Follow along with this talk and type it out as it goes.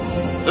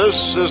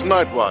This is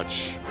Night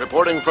Watch.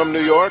 Reporting from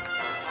New York,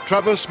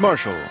 Travis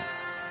Marshall.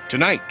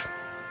 Tonight,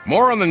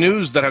 more on the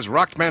news that has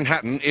rocked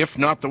Manhattan, if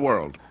not the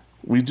world.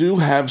 We do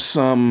have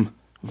some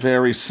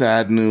very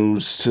sad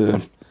news to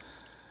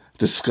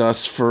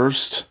discuss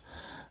first.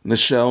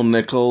 Nichelle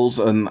Nichols,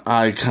 an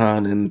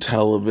icon in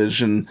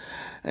television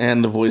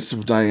and the voice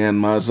of Diane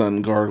Maza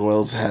in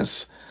Gargoyles,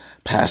 has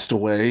passed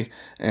away.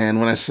 And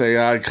when I say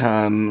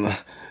icon,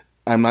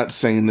 I'm not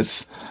saying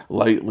this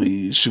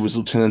lightly. She was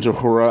Lieutenant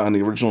Uhura on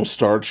the original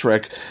Star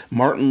Trek.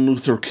 Martin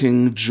Luther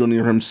King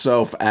Jr.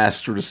 himself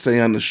asked her to stay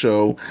on the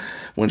show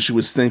when she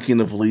was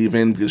thinking of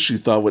leaving because she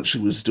thought what she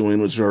was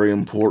doing was very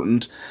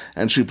important.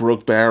 And she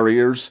broke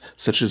barriers,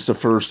 such as the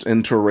first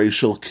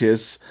interracial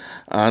kiss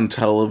on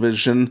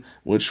television,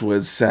 which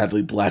was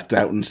sadly blacked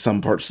out in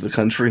some parts of the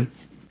country.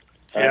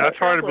 Yeah, that's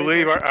hard to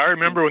believe. I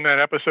remember when that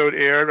episode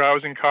aired. I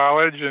was in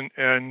college,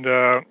 and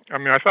I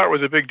mean, I thought it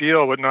was a big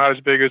deal, but not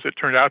as big as it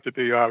turned out to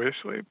be,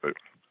 obviously. But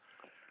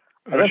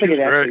I don't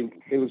think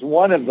it was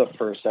one of the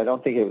first. I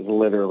don't think it was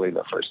literally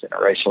the first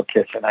interracial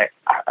kiss. And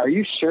are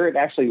you sure it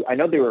actually? I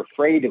know they were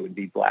afraid it would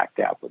be blacked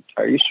out, but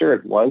are you sure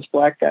it was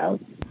blacked out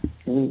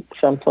in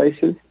some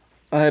places?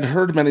 I had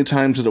heard many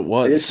times that it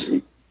was.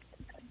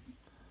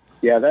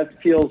 Yeah,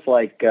 that feels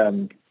like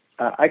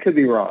I could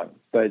be wrong.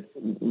 But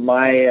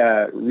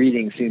my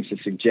reading seems to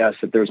suggest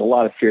that there was a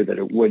lot of fear that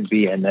it would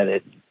be and that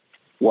it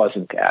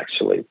wasn't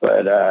actually.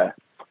 But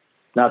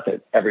not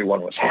that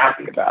everyone was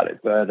happy about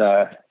it, but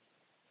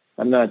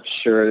I'm not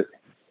sure.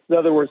 In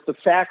other words, the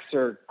facts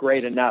are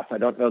great enough. I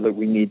don't know that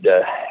we need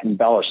to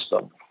embellish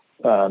them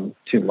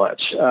too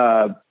much.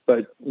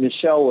 But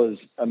Nichelle was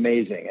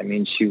amazing. I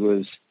mean, she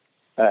was,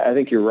 I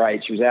think you're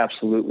right, she was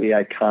absolutely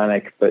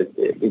iconic, but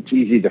it's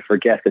easy to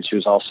forget that she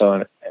was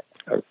also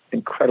an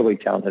incredibly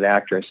talented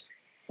actress.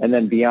 And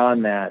then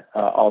beyond that,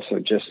 also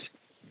just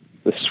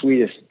the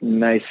sweetest,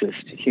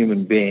 nicest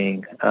human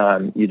being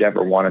you'd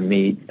ever want to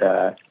meet.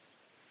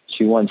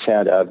 She once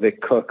had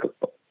Vic Cook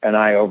and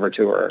I over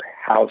to her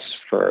house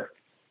for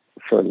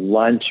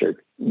lunch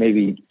or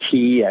maybe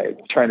tea. I'm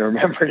trying to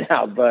remember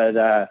now,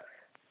 but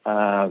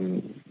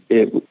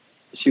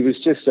she was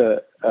just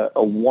a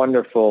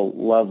wonderful,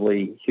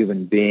 lovely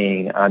human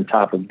being on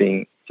top of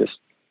being just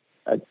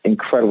an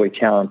incredibly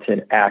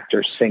talented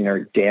actor,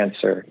 singer,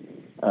 dancer.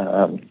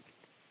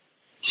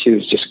 She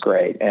was just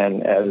great.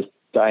 And as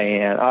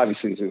Diane,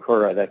 obviously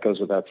Uhura, that goes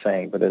without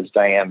saying, but as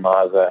Diane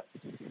Maza,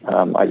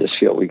 I just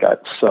feel we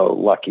got so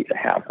lucky to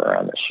have her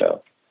on the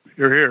show.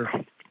 You're here.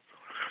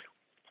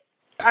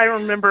 I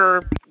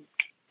remember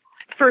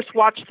first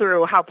watch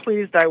through how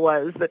pleased I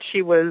was that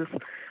she was,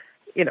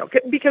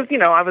 because,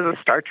 I was a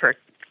Star Trek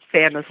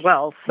fan as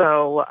well.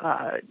 So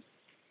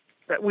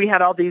we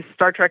had all these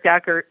Star Trek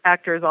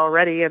actors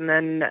already, and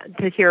then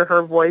to hear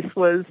her voice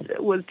was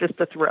just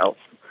a thrill.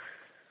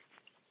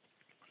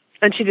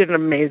 And she did an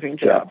amazing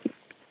job.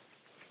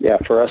 Yeah,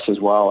 for us as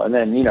well. And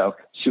then,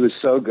 she was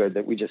so good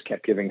that we just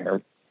kept giving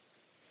her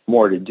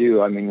more to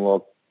do. I mean,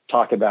 we'll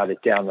talk about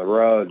it down the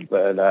road,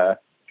 but,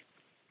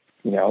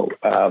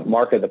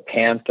 Mark of the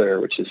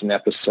Panther, which is an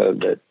episode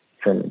that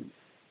from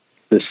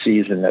this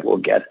season that we'll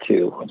get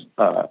to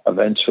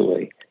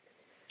eventually,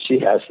 she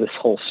has this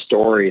whole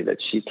story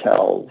that she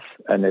tells,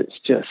 and it's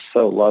just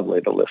so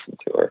lovely to listen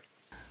to her.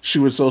 She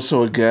was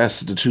also a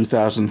guest at the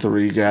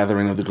 2003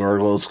 gathering of the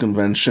Gargoyles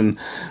Convention.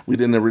 We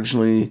didn't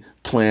originally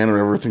plan or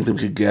ever think that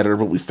we could get her,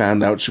 but we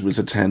found out she was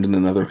attending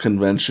another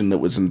convention that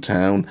was in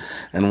town,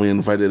 and we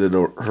invited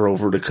her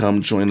over to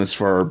come join us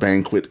for our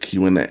banquet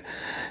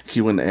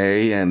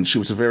Q&A, and she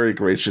was a very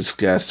gracious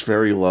guest,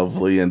 very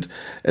lovely. And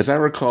as I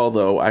recall,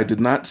 though, I did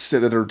not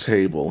sit at her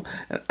table.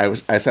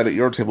 I sat at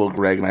your table,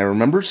 Greg, and I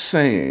remember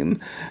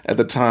saying at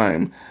the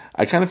time,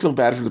 I kind of feel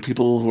bad for the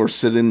people who are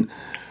sitting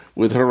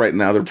with her right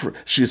now.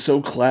 She's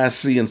so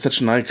classy and such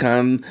an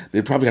icon.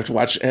 They probably have to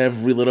watch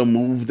every little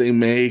move they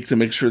make to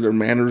make sure their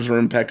manners are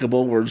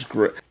impeccable, whereas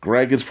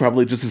Greg is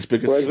probably just as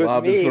big a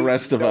slob as the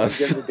rest of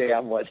us. Give a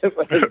damn what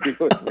it do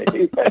with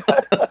me.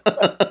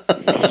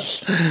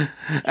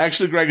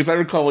 Actually, Greg, as I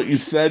recall, what you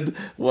said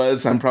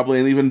was, I'm probably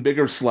an even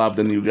bigger slob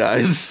than you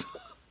guys.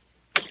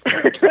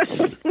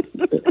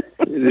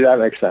 That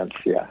makes sense,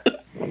 yeah.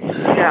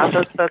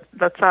 Yeah,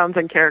 that sounds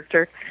in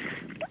character.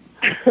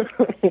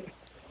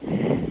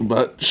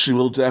 But she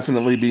will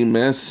definitely be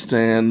missed,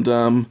 and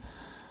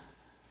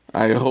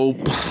I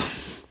hope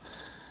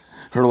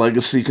her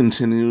legacy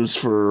continues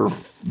for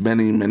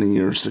many, many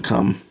years to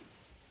come.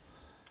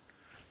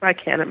 I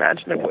can't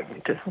imagine it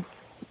wouldn't.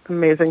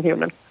 Amazing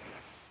human.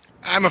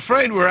 I'm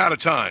afraid we're out of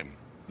time.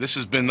 This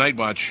has been Night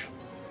Watch.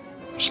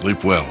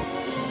 Sleep well.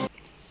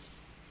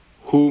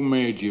 Who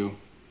made you?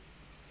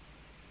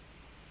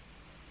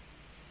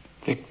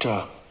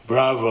 Victor,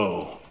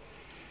 bravo.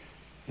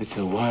 It's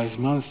a wise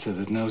monster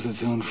that knows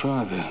its own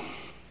father.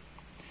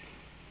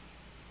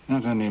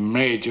 Not only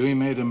made you, he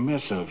made a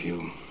mess of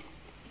you.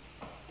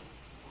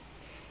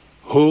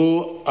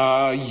 Who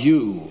are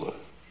you?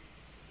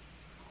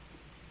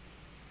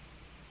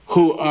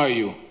 Who are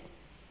you?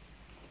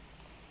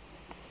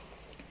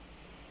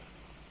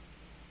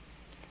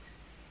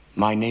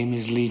 My name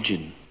is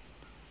Legion,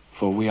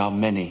 for we are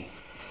many.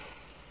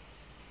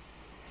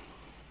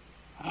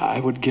 I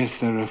would guess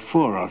there are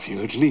 4 of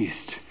you at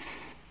least.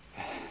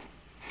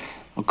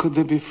 Or could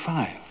there be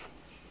 5?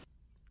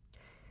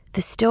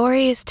 The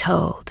story is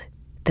told,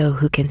 though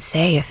who can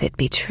say if it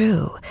be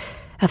true,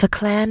 of a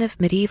clan of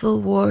medieval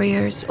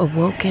warriors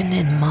awoken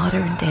in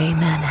modern-day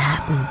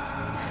Manhattan,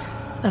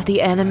 of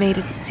the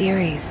animated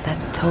series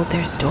that told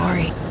their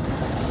story.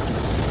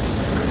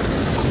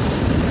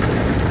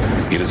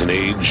 It is an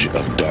age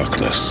of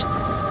darkness.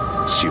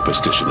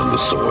 Superstition and the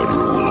sword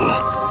rule.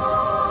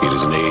 It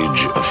is an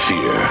age of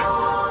fear.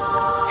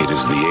 It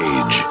is the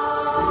age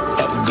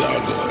of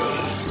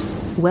gargoyles.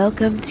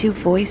 Welcome to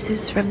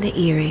Voices from the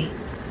Eyrie,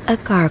 a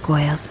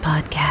Gargoyles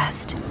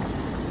podcast.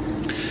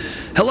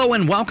 Hello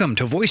and welcome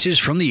to Voices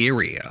from the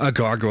Eyrie, a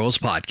Gargoyles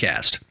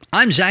podcast.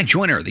 I'm Zach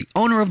Joyner, the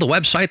owner of the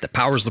website that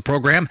powers the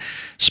program,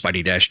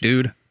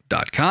 Spidey-Dude.com,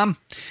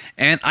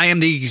 and I am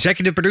the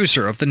executive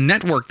producer of the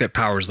network that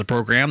powers the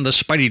program, the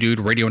Spidey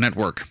Dude Radio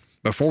Network.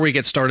 Before we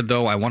get started,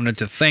 though, I wanted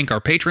to thank our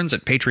patrons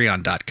at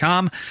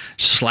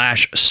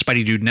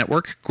patreon.com/SpideyDude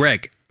Network,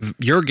 Greg,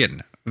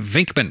 Jurgen,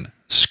 Vinkman,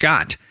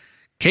 Scott,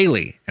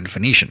 Kaylee, and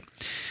Phoenician.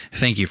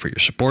 Thank you for your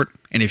support.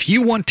 And if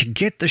you want to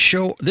get this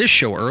show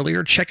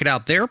earlier, check it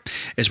out there,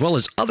 as well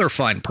as other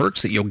fine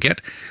perks that you'll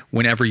get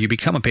whenever you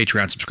become a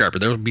Patreon subscriber.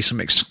 There will be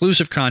some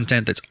exclusive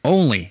content that's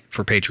only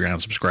for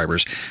Patreon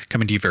subscribers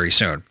coming to you very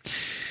soon.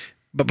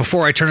 But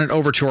before I turn it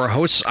over to our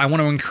hosts, I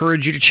want to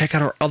encourage you to check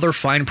out our other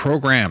fine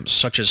programs,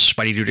 such as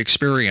Spidey Dude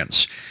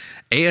Experience,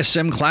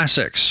 ASM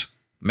Classics,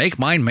 Make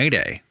Mine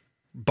Mayday,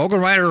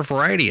 Bogan Rider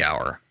Variety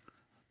Hour,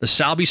 the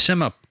Sal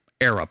Buscema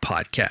Era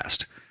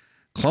Podcast,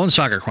 Clone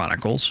Saga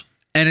Chronicles,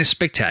 and A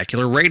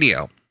Spectacular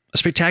Radio, a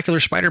Spectacular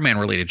Spider-Man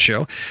related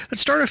show that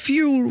starred a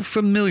few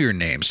familiar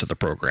names to the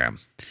program.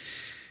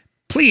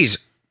 Please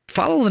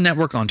follow the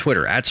network on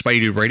Twitter at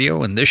Spidey Dude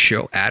Radio and this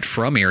show at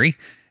From Erie,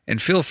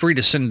 and feel free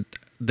to send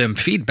them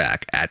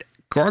feedback at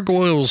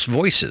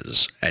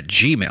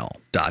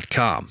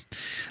gargoylesvoices@gmail.com.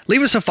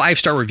 Leave us a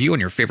 5-star review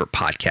on your favorite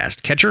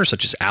podcast catcher,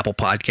 such as Apple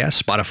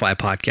Podcasts, Spotify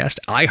Podcasts,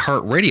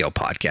 iHeartRadio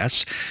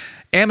Podcasts,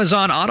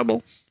 Amazon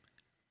Audible,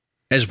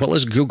 as well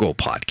as Google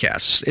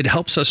Podcasts. It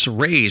helps us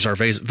raise our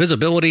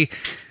visibility.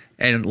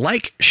 And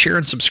like, share,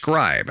 and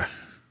subscribe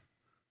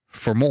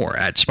for more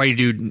at Spidey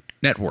Dude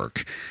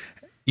Network,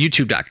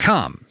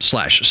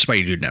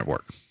 youtube.com/Spidey Dude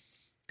Network.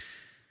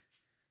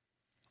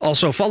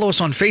 Also, follow us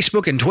on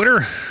Facebook and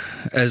Twitter,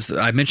 as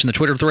I mentioned the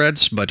Twitter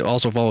threads, but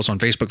also follow us on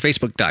Facebook,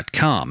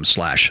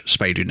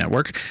 facebook.com/Spidey Dude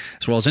Network,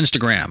 as well as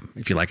Instagram,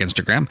 if you like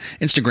Instagram,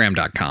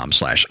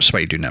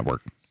 instagram.com/Spidey Dude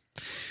Network.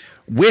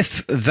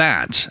 With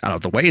that out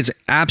of the way, it's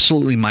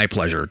absolutely my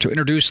pleasure to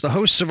introduce the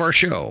hosts of our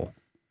show,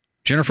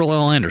 Jennifer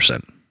L.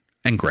 Anderson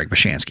and Greg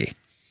Bashansky.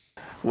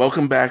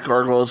 Welcome back,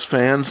 Gargoyles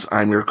fans.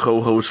 I'm your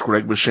co-host,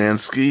 Greg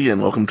Bashansky,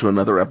 and welcome to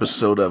another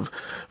episode of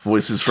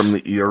Voices from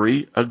the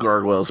Eyrie, a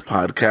Gargoyles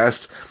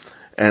podcast.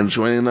 And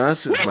joining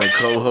us is my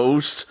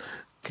co-host,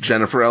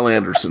 Jennifer L.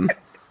 Anderson.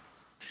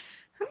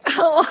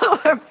 Hello,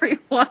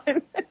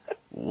 everyone.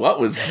 What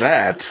was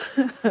that?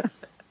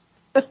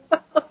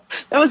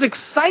 That was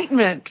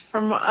excitement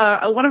from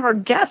one of our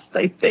guests,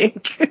 I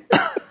think.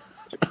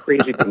 It's a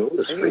crazy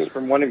notice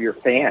from one of your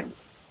fans.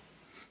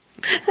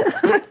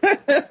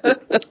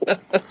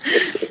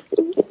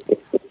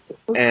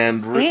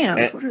 And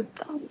fans, what are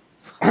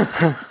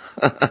those?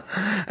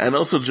 And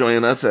also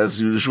joining us, as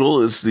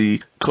usual, is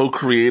the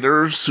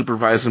co-creator,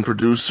 supervising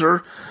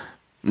producer,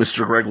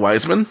 Mr. Greg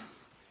Weisman.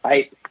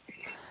 Hi.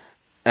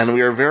 And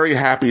we are very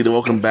happy to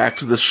welcome back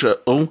to the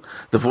show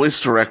the voice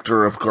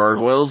director of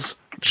Gargoyles,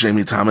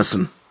 Jamie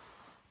Thomason.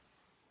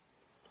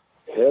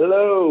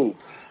 Hello.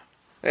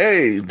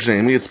 Hey,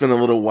 Jamie. It's been a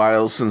little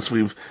while since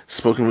we've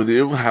spoken with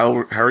you.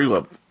 How are you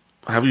up?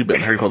 How have you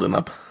been? How are you holding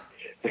up?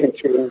 I'm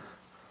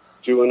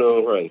doing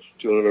all right.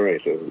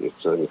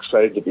 I'm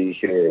excited to be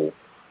hearing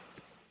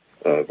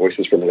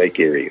Voices from Lake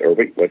Erie. Or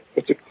wait,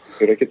 what's it?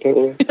 Did I get that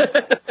wrong?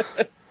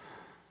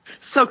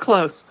 So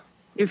close.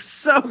 You're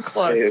so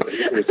close.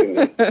 Something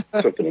like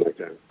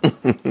that.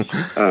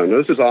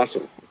 No, this is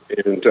awesome.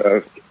 And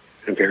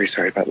I'm very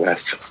sorry about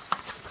last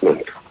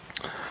month.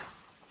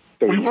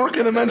 We weren't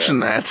going to mention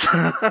that.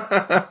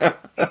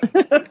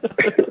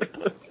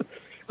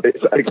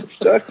 I got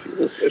stuck in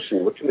this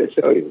session. What can I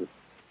tell you?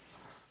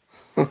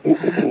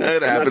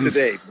 It happens. Not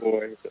today,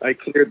 boy. I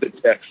cleared the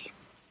decks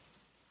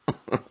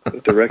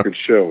at the record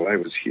show. I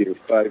was here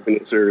 5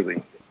 minutes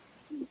early,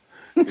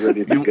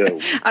 ready to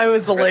go. I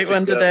was the late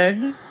one today.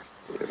 Yeah,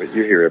 but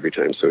you're here every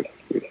time, so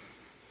you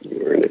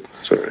earn it.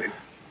 It's all right.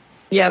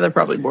 Yeah, they're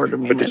probably bored of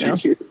me right now.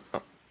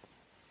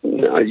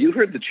 No, you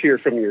heard the cheer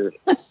from your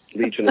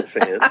legion of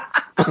fans.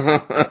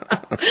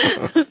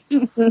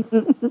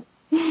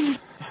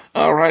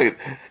 All right,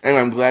 and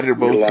I'm glad you're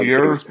both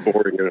here.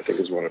 Boring, I think,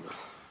 is one of them.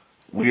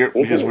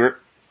 Because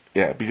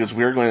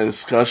we're going to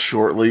discuss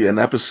shortly an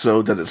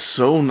episode that is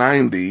so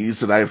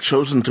 90s that I have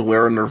chosen to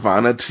wear a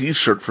Nirvana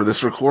T-shirt for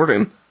this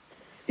recording.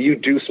 You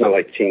do smell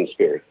like Teen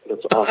Spirit.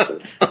 That's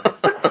awesome.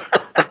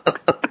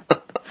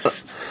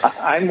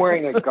 I'm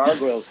wearing a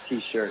Gargoyles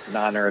T-shirt in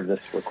honor of this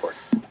recording.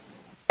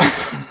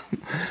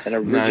 An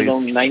original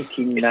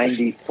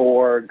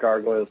 1994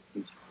 Gargoyles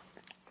T-shirt.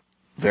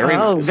 Very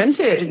nice.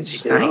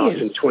 Vintage.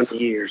 Nice. In 20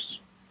 years.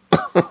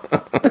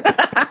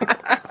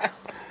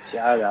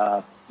 Shut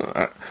up.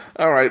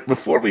 All right,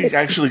 before we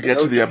actually get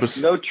to the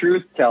episode... No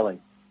truth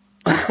telling.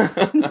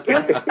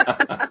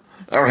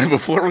 All right,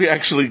 before we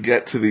actually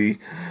get to the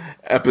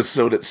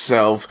episode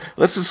itself,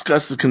 let's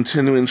discuss the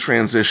continuing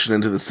transition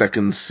into the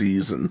second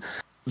season.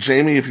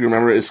 Jamie, if you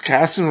remember, is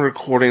casting and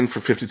recording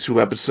for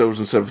 52 episodes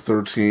instead of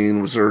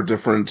 13? Was there a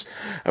different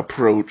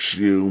approach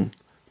you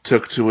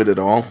took to it at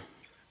all?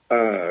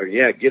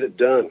 Yeah, get it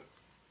done.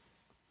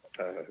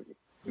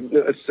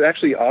 It's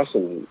actually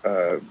awesome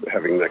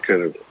having that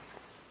kind of,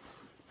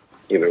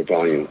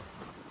 volume.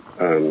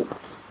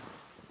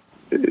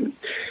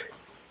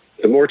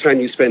 The more time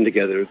you spend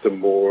together, the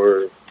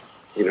more,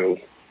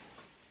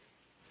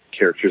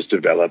 characters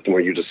develop, the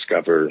more you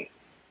discover.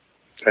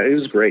 It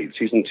was great.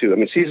 Season 2. I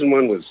mean, Season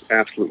 1 was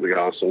absolutely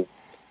awesome.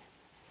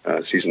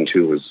 Season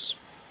 2 was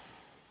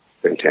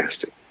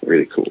fantastic.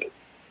 Really cool.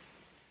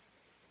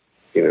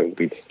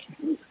 We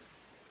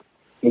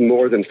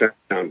more than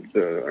found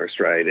our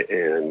stride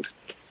and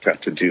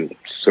got to do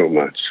so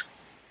much.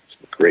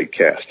 Great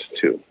cast,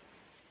 too.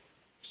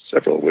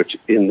 Several of which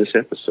in this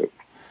episode.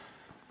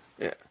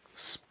 Yeah.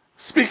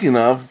 Speaking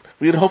of,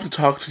 we had hoped to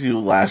talk to you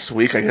last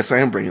week. I guess I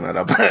am bringing that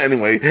up.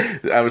 Anyway,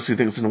 obviously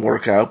things didn't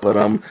work out. But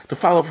to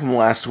follow up from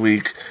last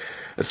week,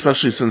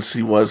 especially since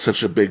he was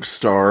such a big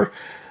star,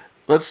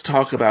 let's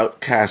talk about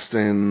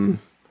casting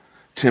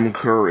Tim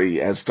Curry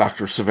as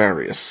Dr.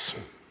 Severius.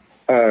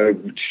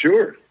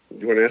 Sure.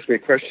 You want to ask me a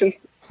question?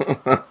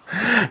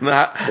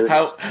 Now,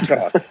 how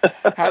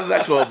did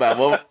that go about?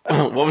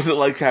 What was it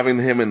like having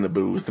him in the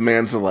booth? The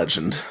man's a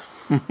legend.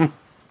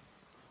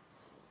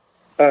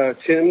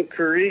 Tim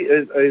Curry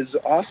is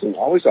awesome,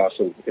 always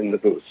awesome in the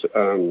booth.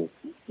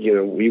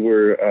 We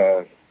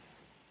were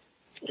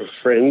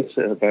friends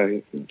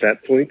by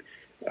that point.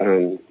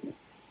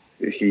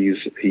 He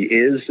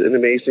is an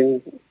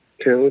amazing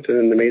talent and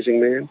an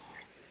amazing man,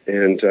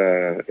 and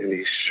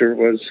he sure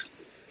was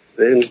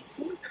then.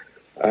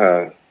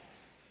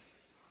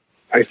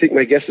 I think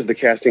my guess is the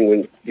casting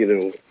when,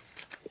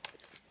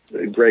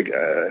 Greg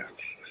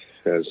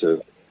has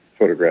a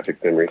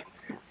photographic memory,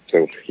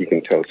 so he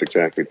can tell us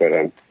exactly.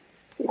 But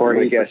or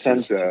my he guess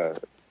is,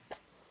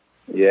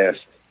 yes,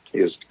 he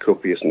has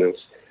copious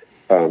notes.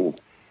 Put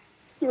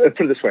it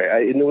this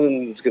way: no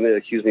one's going to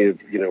accuse me of,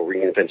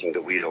 reinventing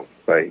the wheel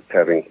by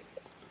having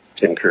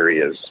Tim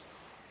Curry as,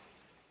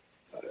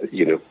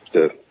 he's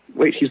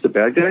the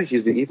bad guy?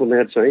 He's the evil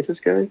mad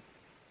scientist guy?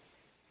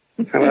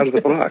 How out of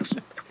the box?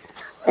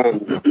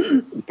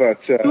 But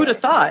who would have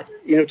thought?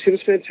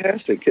 Tim's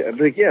fantastic.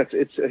 But yeah,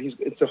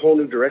 it's a whole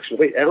new direction.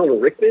 Wait,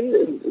 Alan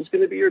Rickman is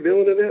going to be your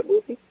villain in that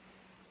movie?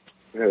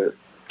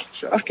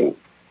 Shocking.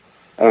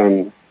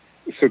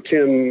 So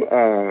Tim,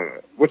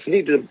 what's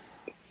neat to,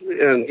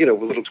 and a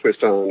little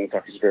twist on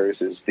Dr.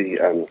 Severius is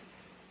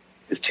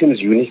Tim's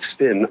unique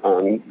spin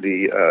on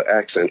the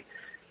accent.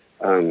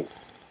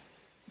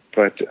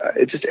 But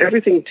it's just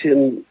everything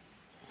Tim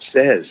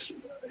says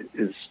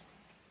is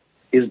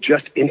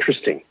just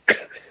interesting.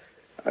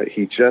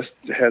 He just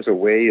has a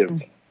way of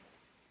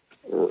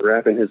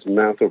wrapping his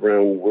mouth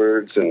around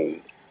words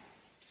and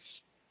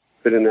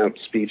spitting out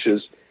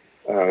speeches.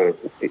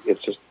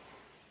 It's just,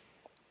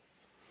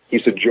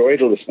 he's a joy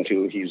to listen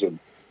to. He's an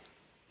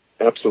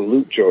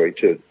absolute joy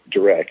to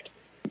direct.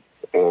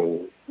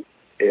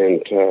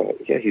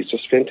 He's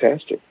just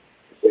fantastic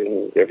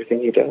in everything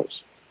he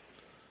does.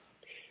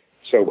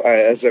 So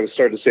as I was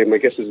starting to say, my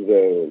guess is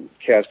the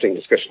casting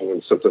discussion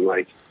was something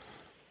like,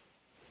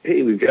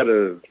 hey, we've got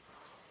a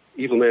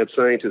evil mad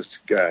scientist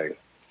guy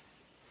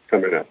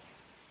coming up.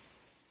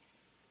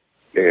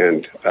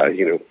 And,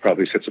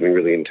 probably said something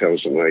really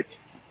intelligent like,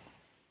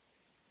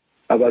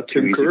 how about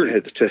Tim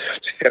Curry? To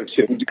have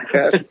Tim do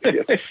that.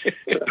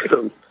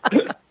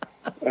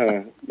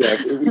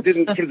 We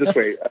didn't, put it this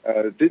way,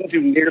 didn't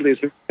do nearly as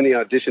many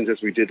auditions as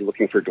we did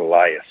looking for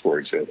Goliath, for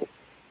example.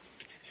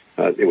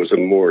 It was a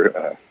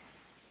more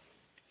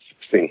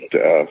succinct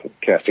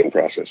casting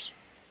process.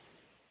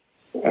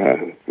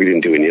 We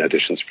didn't do any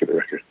auditions, for the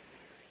record.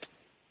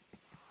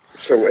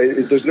 So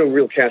there's no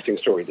real casting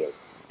story there.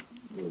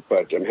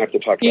 But I'm happy to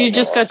talk about it. You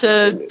just got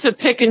to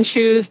pick and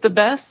choose the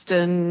best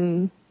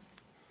and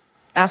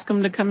ask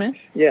them to come in?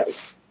 Yeah.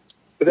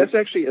 But that's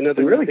actually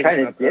another really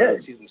kind of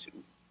did. Season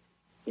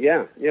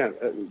 2. Yeah.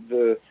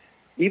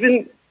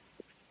 Even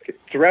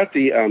throughout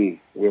the,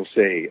 we'll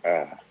say,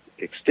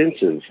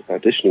 extensive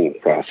auditioning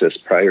process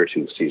prior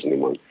to Season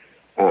 1,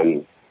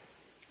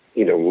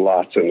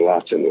 lots and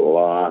lots and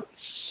lots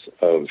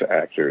of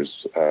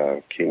actors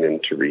came in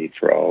to read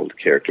for all the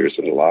characters,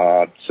 and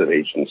lots of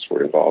agents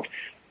were involved.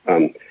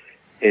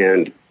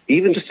 And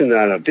even just in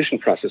that audition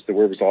process, the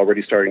word was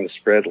already starting to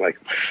spread, like,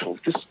 wow,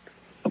 this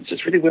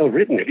is really well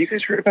written. Have you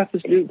guys heard about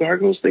this new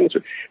Gargoyles thing?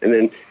 And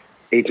then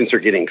agents are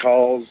getting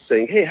calls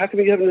saying, hey, how come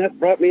you haven't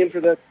brought me in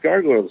for that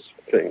Gargoyles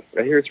thing?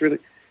 I hear it's really...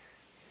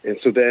 And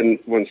so then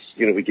once,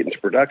 we get into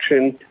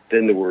production,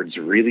 then the word's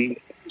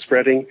really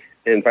spreading.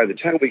 And by the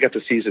time we got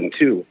to season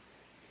 2,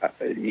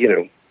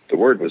 the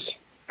word was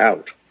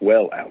out,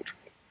 well out.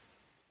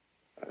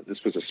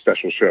 This was a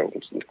special show. It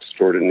was an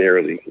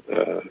extraordinarily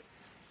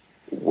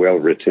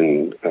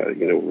well-written,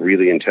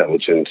 really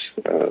intelligent,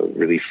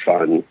 really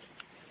fun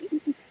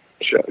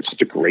show. It's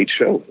just a great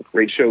show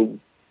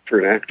for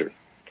an actor.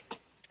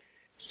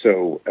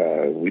 So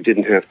we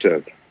didn't have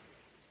to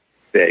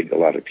beg a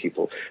lot of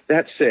people.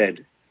 That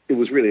said, it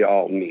was really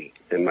all me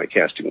and my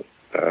casting,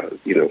 prep.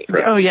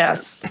 Oh,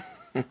 yes.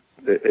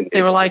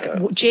 They were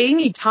like,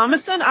 Jamie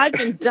Thomason? I've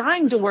been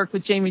dying to work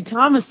with Jamie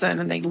Thomason.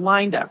 And they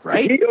lined up,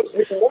 right?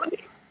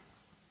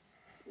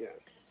 Yeah.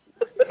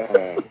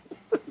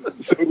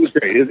 So it was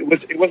great.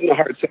 It wasn't a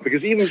hard sell,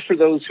 because even for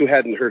those who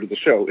hadn't heard of the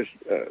show,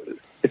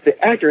 if the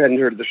actor hadn't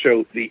heard of the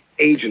show, the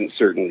agent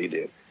certainly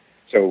did.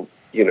 So,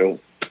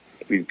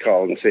 we'd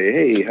call and say,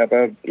 hey, how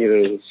about,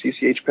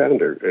 CCH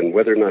Pounder? And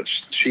whether or not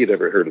she had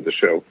ever heard of the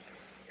show,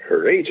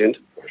 her agent,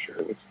 or sure,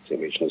 it's the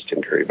same agent as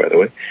Tim Curry, by the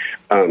way,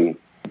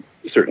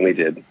 certainly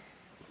did.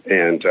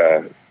 And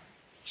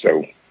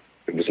so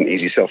it was an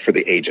easy sell for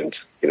the agent,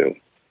 in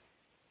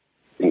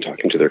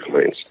talking to their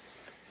clients.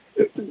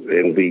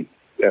 And we,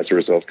 as a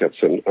result, got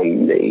some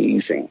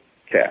amazing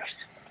cast.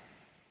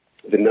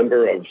 The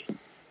number of,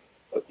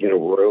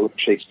 Royal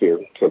Shakespeare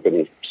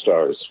Company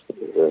stars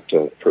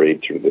that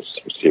parade through this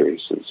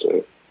series is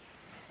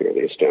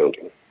fairly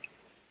astounding.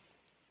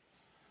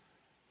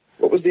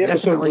 What was the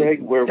episode,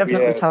 Greg, where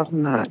definitely top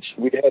notch?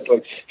 We had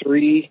like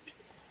three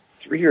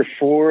or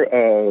four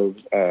of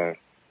it's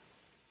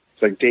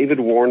like David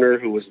Warner,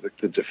 who was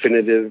the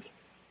definitive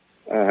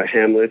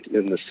Hamlet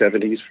in the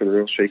 70s for the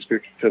Royal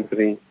Shakespeare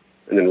Company,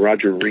 and then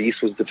Roger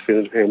Rees was the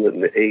definitive Hamlet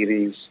in the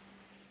 80s,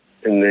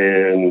 and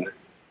then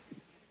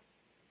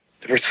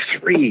there were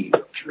three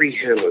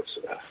Hamlets.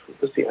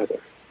 What was the other?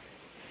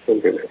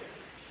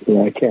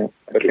 Yeah, I can't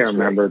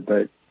remember,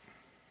 but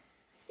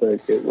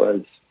it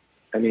was.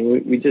 I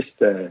mean, we just.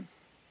 This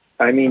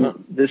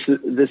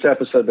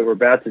episode that we're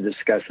about to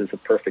discuss is a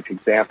perfect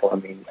example. I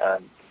mean,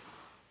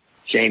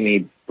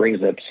 Jamie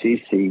brings up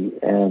Cece,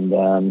 and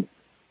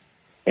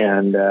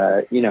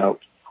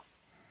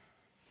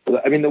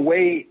the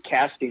way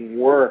casting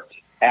worked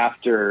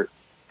after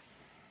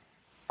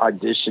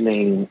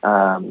auditioning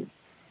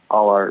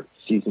all our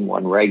season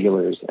 1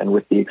 regulars, and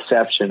with the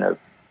exception of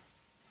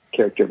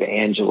character of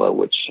Angela,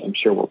 which I'm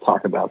sure we'll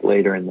talk about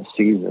later in the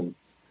season,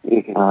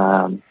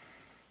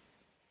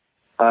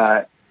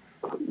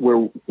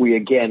 where we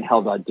again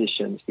held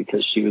auditions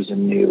because she was a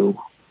new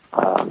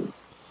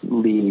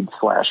lead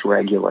 /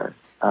 regular.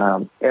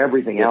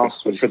 Everything else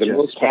was for the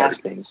most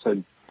casting.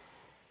 So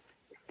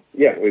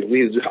yeah,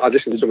 we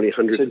auditioned so many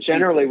hundreds. So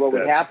generally, what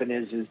would happen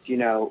is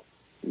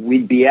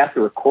we'd be at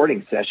the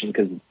recording session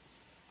because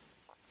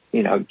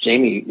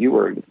Jamie, you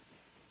were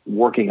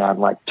working on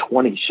like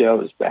 20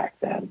 shows back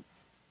then,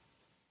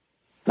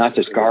 not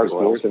just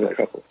Gargoyles. A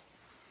couple.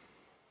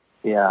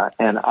 Yeah,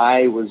 and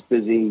I was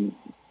busy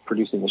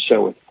producing the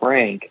show with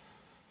Frank.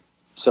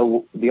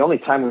 So the only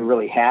time we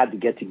really had to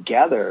get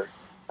together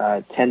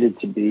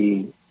tended to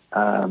be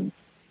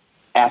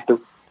after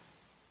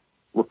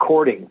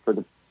recording for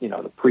the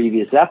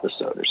previous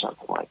episode or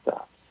something like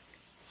that.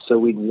 So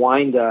we'd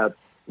wind up,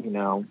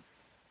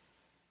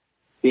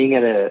 being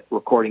at a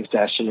recording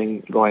session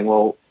and going,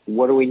 well,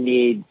 what do we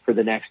need for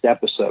the next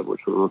episode,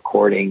 which we're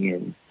recording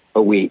in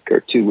a week or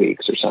 2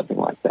 weeks or something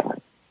like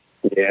that.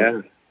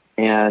 Yeah.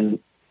 And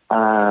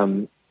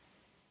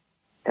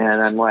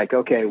I'm like,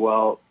 okay,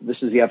 well,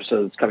 this is the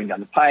episode that's coming down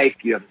the pike.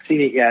 You haven't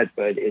seen it yet,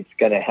 but it's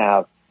going to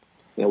have,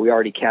 we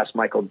already cast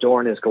Michael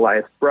Dorn as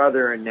Goliath's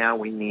brother, and now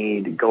we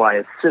need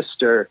Goliath's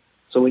sister.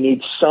 So we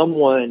need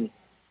someone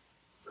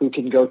who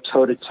can go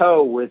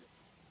toe-to-toe with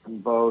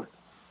both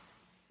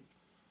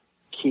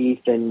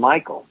Keith and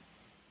Michael.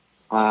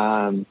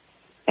 And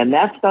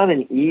that's not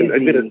an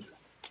easy...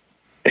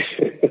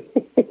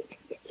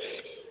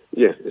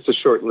 Yeah, it's a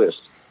short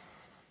list.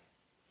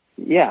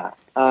 Yeah.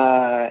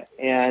 So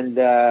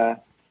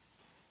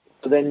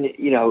then,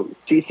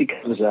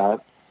 Cece comes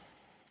up.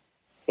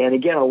 And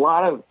again, a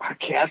lot of our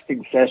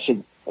casting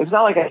sessions, it's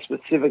not like I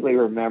specifically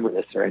remember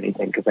this or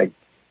anything, because I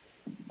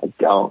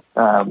don't.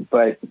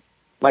 But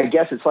my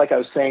guess, it's like I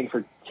was saying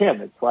for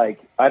Tim. It's like,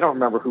 I don't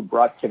remember who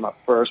brought Tim up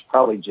first,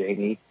 probably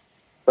Jamie.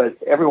 But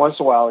every once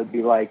in a while, it'd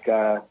be like,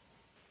 oh,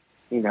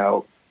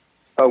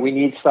 we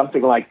need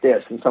something like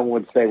this. And someone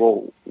would say,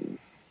 well,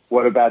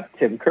 what about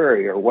Tim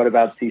Curry? Or what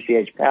about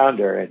CCH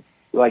Pounder? And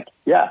like,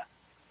 yeah.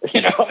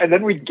 And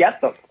then we'd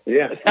get them.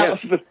 Yeah. That was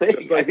the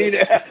thing. I mean,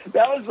 that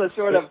was the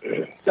sort of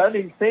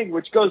stunning thing,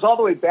 which goes all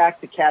the way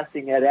back to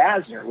casting Ed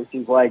Asner, which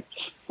is like,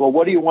 well,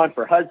 what do you want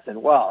for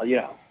Hudson? Well,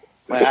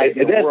 my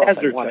ideal world,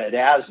 I want Ed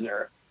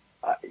Asner.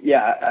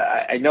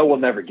 I know we'll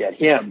never get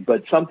him,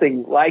 but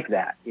something like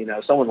that,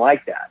 someone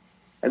like that.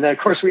 And then, of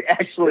course, we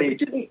actually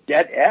didn't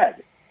get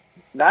Ed.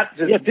 Not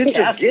just didn't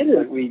just get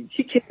him.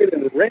 He came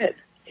in red.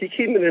 He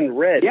came in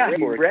red. Yeah,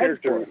 for a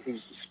character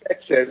whose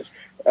spec says,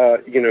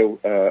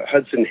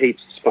 Hudson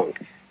hates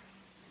spunk.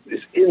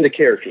 in the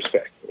character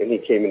spec, and he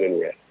came in and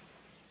read.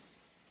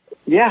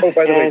 Yeah. Oh,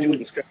 by the way, do it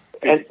in Scottish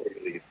before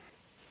you leave.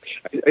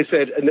 I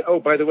said, oh,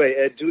 by the way,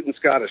 Ed, do it in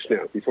Scottish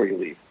now before you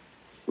leave.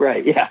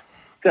 Right, yeah.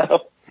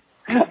 So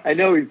I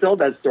know we've told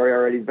that story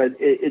already, but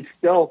it's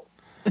still,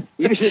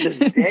 even to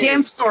this day,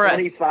 dance for us.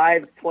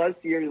 25 plus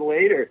years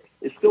later,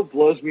 it still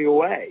blows me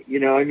away. You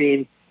know, I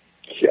mean,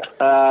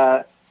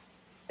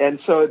 and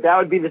so that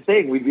would be the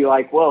thing. We'd be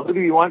like, well, who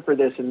do you want for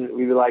this? And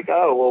we'd be like,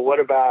 oh, well, what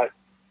about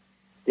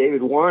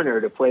David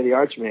Warner to play the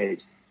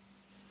Archmage?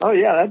 Oh,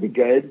 yeah, that'd be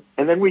good.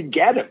 And then we'd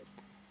get him.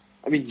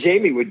 I mean,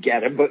 Jamie would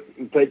get him, but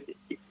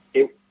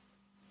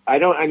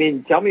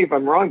tell me if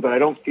I'm wrong, but I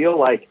don't feel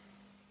like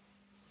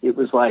it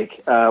was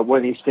like one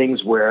of these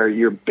things where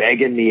you're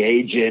begging the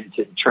agent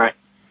to try,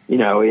 you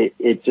know,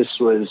 it just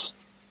was,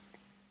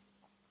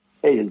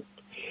 hey,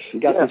 you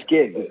got this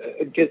gig.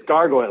 Get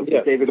Gargoyles.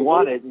 Yeah. David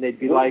wanted, and they'd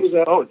be like,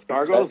 oh, it's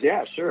Gargoyles?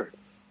 Yeah, sure.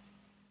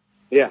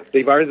 Yeah,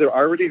 they've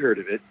already heard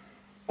of it.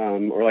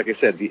 Or like I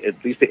said,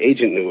 at least the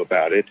agent knew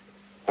about it.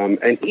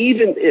 And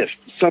even if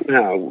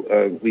somehow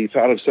we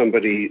thought of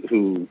somebody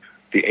who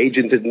the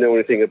agent didn't know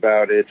anything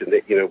about it, and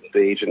the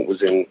agent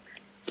was in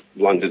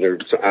London or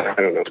so, I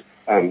don't know,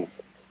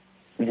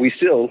 we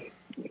still,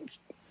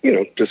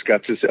 just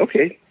got to say,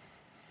 okay,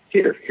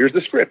 here's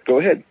the script. Go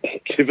ahead,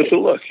 give us a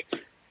look.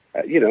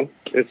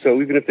 And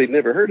so even if they'd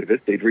never heard of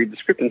it, they'd read the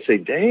script and say,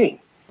 dang,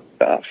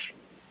 tough.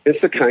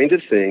 It's the kind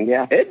of thing.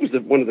 Yeah. Ed was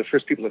one of the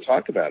first people to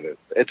talk about it.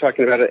 Ed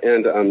talking about it,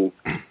 and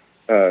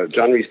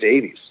John Rhys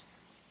Davies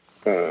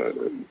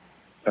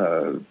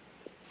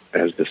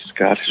as the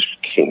Scottish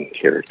King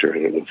character. I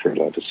don't know if we're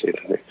allowed to say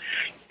the name,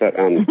 but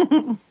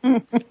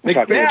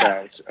talking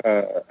about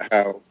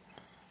how.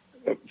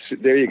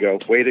 There you go.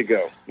 Way to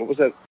go. What was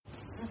that?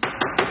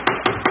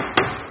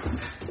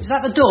 Is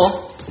that the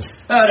door?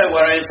 Oh, don't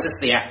worry. It's just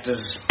the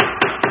actors.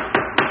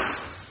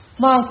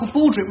 My Uncle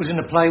Baldrick was in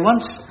a play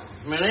once.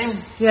 Really?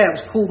 Yeah, it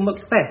was called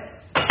Macbeth.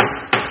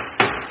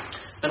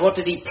 And what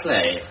did he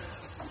play?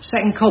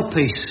 Second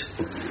codpiece.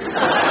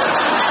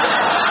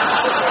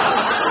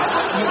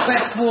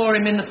 Macbeth wore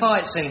him in the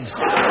fight scenes.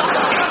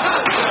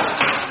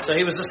 So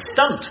he was a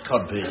stunt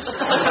codpiece.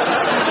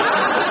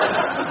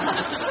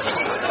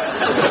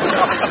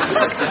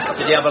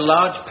 Did he have a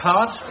large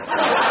part?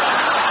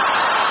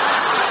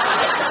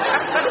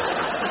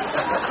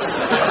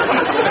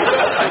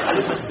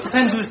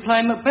 Depends who was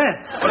playing Macbeth.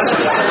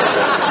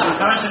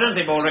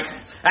 Incidentally, Baldrick,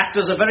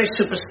 actors are very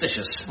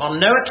superstitious. On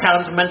no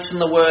account mention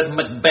the word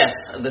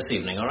Macbeth this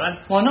evening, all right?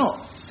 Why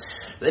not?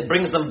 It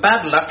brings them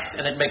bad luck,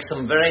 and it makes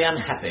them very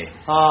unhappy.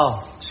 Oh,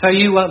 so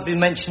you won't be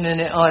mentioning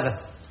it either?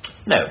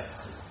 No.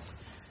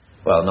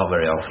 Well, not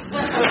very often.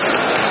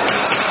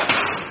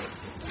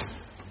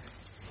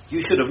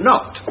 You should have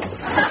knocked. Oh,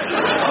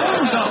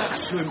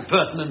 knocked, you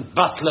impertinent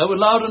butler, were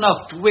loud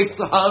enough to wake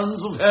the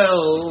hounds of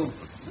hell.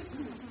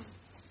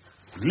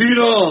 Lead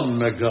on,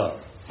 Macduff.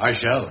 I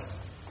shall.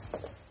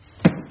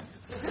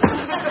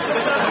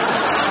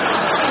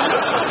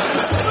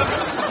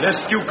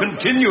 Lest you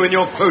continue in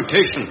your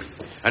quotation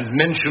and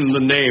mention the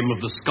name of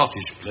the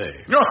Scottish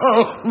play.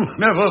 Oh,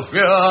 never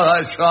fear,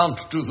 I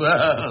shan't do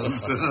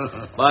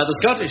that. By the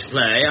Scottish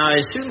play, I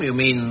assume you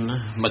mean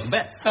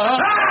Macbeth.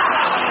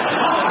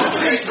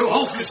 Say to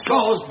Office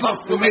cause,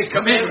 but we may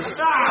come in.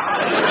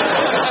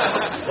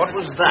 What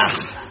was that?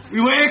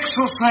 We were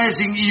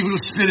exorcising evil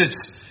spirits.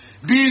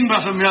 Being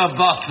but a mere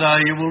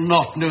butler, you will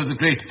not know the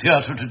great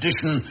theatre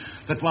tradition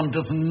that one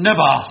does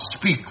never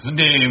speak the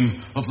name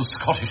of the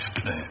Scottish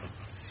play.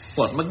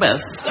 What,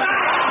 Macbeth?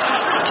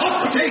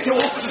 Potato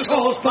off the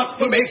sauce,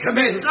 but we may come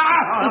in.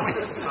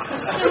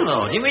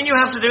 Oh, you mean you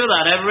have to do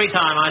that every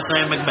time I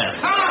say Macbeth?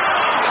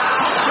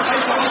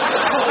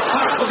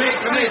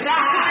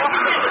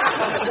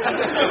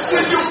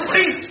 Will you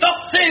please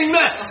stop saying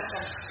that?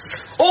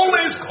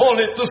 Always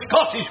call it the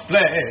Scottish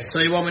play.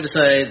 So you want me to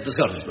say the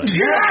Scottish play?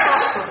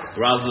 Yes!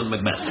 Rather than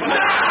Macbeth?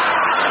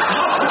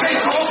 Take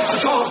off the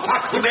sauce,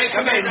 but we may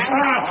come in.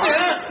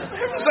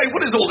 Say,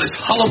 what is all this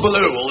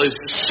hullabaloo, all this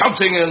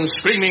shouting and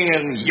screaming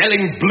and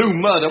yelling blue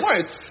murder?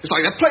 Why, it's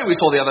like that play we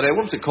saw the other day.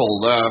 What was it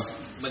called?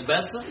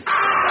 Macbeth? Take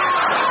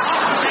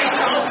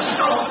off the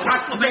sauce,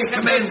 but we may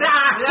come in.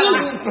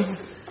 No.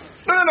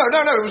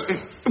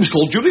 It was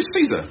called Julius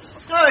Caesar.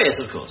 Oh, yes,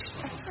 of course.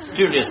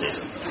 Julius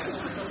Caesar.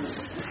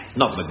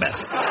 Not Macbeth.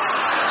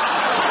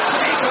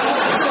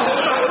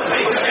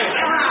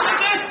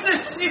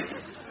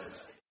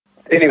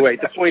 Anyway,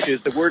 the point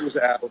is, the word was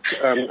out.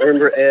 I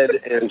remember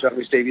Ed and John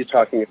Rhys Davies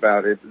talking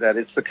about it, that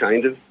it's the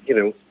kind of,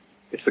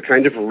 it's the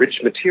kind of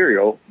rich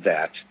material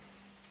that,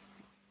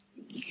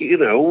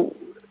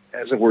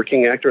 as a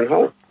working actor in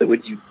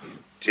Hollywood, you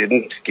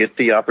didn't get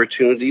the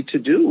opportunity to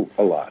do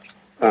a lot.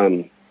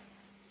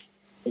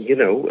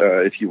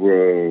 If you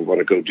want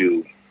to go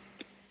do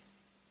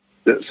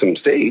some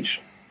stage,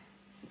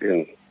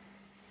 in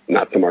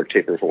not the Mark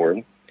Taper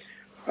form,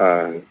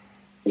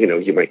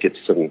 you might get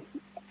some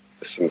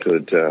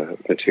good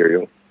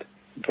material.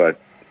 But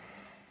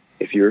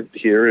if you're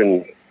here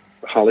in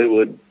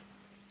Hollywood,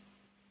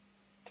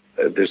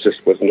 there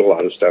just wasn't a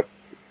lot of stuff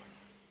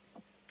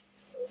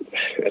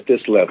at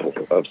this level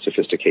of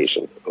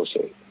sophistication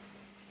also.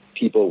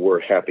 People were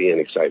happy and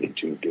excited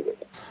to do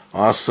it.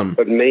 Awesome.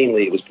 But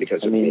mainly it was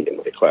because of me and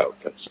my cloud.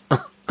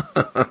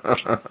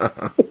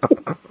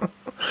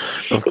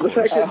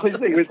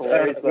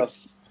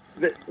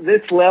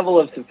 This level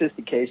of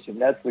sophistication,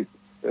 that's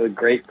a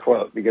great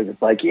quote, because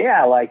it's like,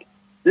 yeah, like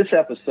this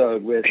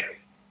episode with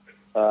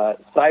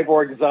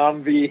cyborg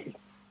zombie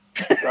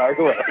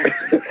gargoyle.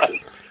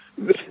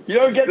 You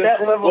don't get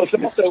that level of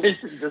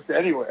sophistication just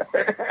anywhere.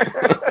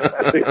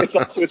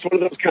 It's one of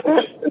those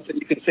comments that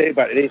you can say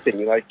about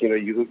anything. Like,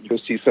 you go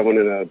see someone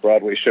in a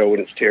Broadway show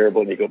and it's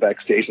terrible, and you go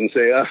backstage and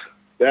say,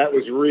 that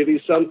was really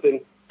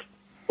something.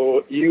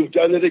 Oh, you've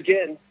done it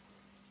again.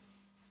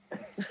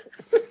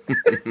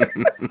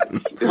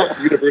 It's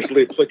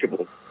universally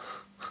applicable.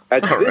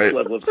 At this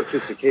level of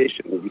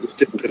sophistication, you just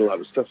didn't get a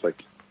lot of stuff like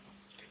that.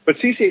 But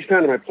CCH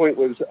Pounder, my point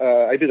was,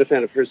 I've been a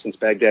fan of hers since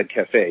Baghdad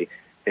Cafe,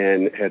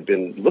 and had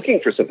been looking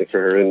for something for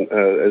her. And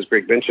as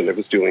Greg mentioned, I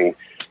was doing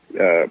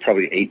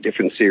probably 8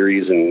 different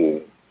series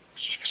and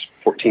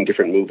 14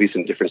 different movies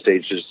in different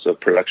stages of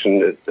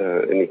production at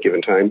any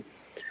given time.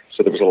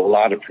 So there was a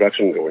lot of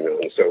production going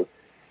on. So,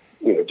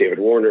 David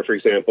Warner, for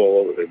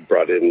example,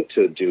 brought in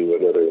to do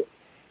another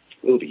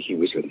movie. He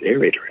was a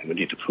narrator in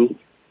Winnie the Pooh.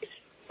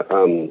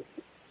 So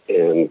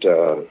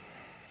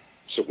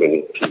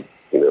when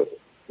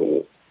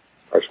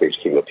Archmage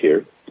came up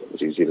here, it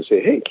was easy to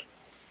say, hey.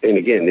 And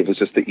again, it was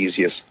just the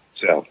easiest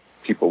sell.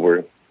 People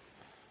were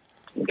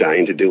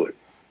dying to do it.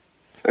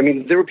 I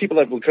mean, there were people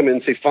that would come in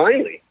and say,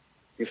 finally,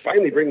 you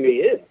finally bring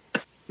me in.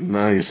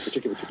 Nice.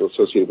 Particularly people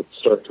associated with the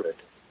Star Trek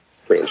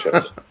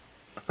franchise.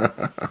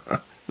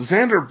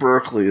 Xander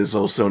Berkeley is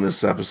also in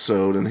this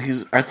episode,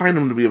 and I find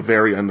him to be a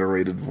very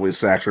underrated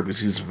voice actor because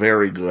he's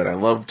very good. I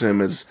loved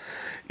him as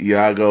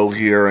Iago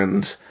here,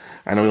 and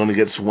I know he only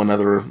gets one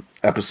other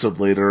episode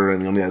later,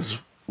 and he only has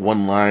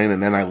one line,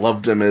 and then I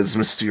loved him as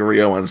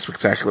Mysterio on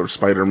Spectacular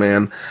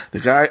Spider-Man. The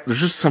guy,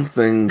 there's just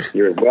something...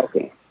 You're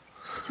welcome.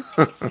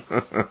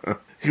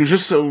 He was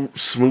just so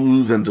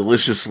smooth and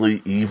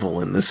deliciously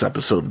evil in this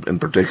episode in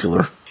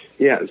particular.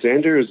 Yeah,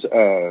 Xander is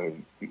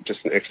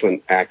just an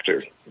excellent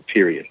actor,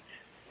 period.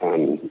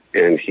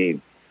 And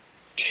he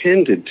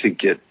tended to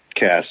get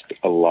cast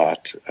a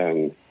lot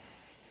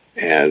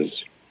as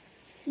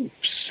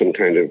some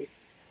kind of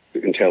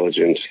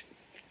intelligent,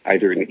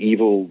 either an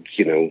evil,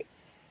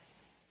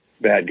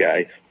 bad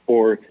guy,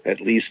 or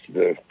at least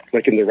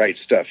like in The Right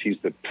Stuff, he's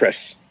the press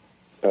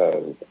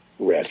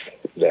rep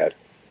that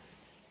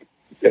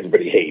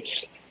everybody hates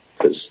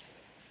because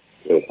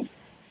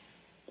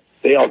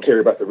they all care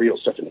about the real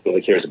stuff and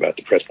nobody cares about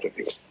the press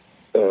clippings.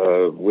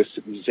 With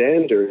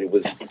Xander, it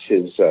was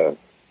his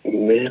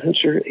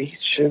manager,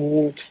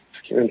 agent, I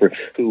can't remember,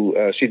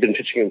 who she'd been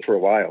pitching him for a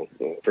while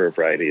for a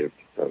variety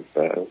of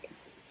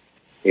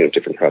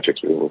different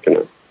projects we were working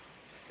on.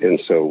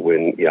 And so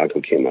when Iago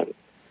came out,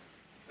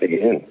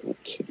 again,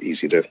 it's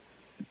easy to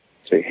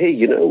say, hey,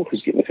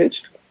 who's getting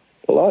pitched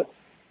a lot?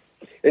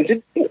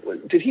 And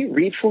did he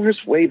read for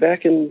us way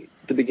back in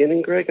the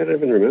beginning, Greg? I don't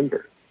even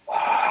remember.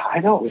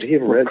 I don't Would he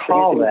have read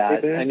recall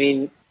that. I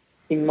mean,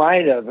 he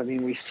might have. I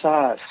mean, we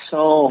saw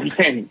so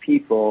many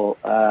people,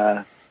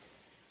 but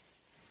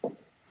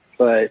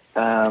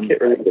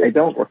I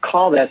don't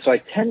recall that, so I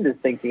tend to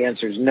think the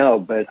answer is no,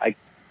 but I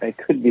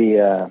could be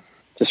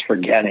just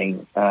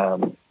forgetting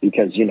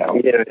because, Yeah,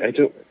 I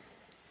don't...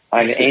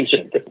 I'm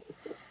ancient.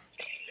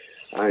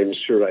 I'm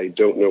sure I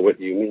don't know what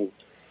you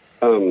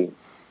mean.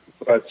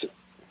 But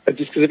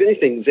just because of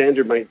anything,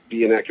 Xander might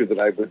be an actor that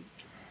I would,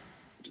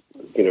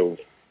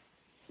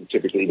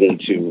 typically need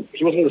to...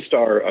 He wasn't the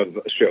star of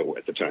a show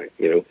at the time,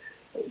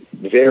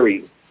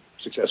 Very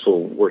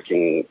successful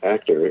working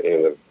actor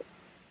and a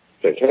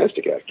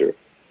fantastic actor.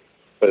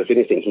 But if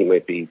anything, he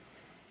might be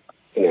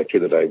an actor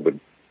that I would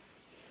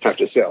have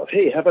to sell.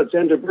 Hey, how about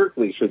Xander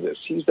Berkeley for this?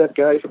 He's that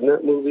guy from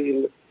that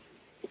movie.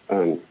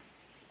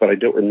 But I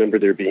don't remember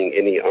there being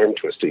any arm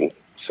twisting.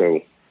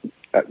 So,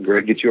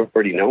 Greg, did you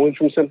already know him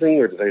from something,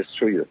 or did I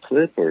show you a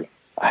clip? Or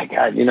I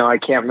can't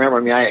remember. I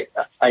mean,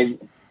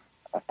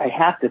 I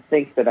have to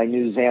think that I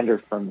knew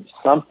Xander from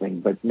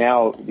something, but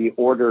now the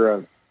order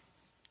of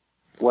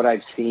what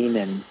I've seen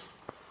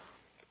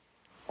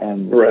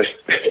and right.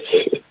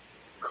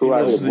 who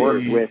I would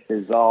work with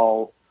it's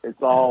all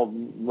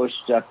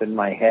mushed up in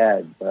my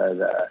head.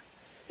 But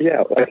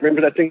yeah, I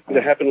remember that thing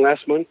that happened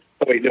last month.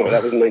 Oh wait, no,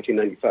 that was in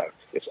 1995.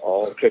 It's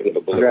all kind of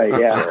a bullet. Right,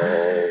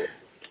 yeah.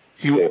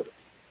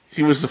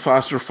 He was the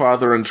foster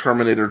father in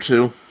Terminator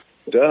 2.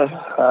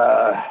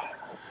 Duh.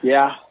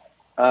 Yeah.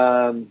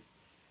 I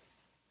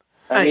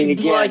mean,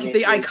 again, like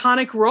the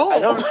iconic role. I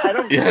don't.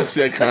 Yes,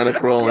 the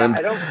iconic role. Yeah,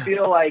 I don't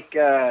feel like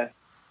there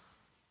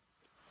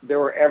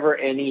were ever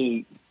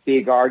any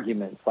big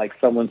arguments. Like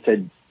someone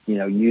said,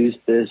 use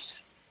this.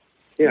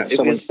 Yeah.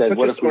 Someone said,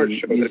 what if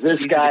we use this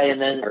guy and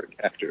then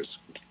actors.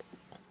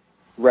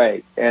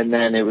 Right, and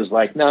then it was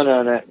like,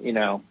 no.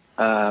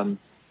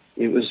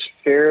 It was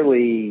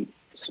fairly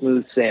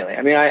smooth sailing.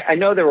 I mean, I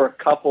know there were a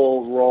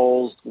couple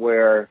roles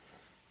where,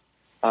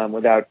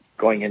 without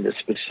going into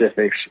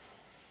specifics,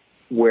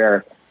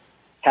 where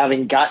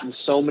having gotten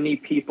so many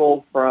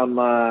people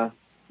from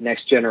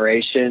Next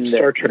Generation,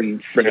 Star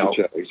Trek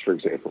franchise, for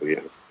example,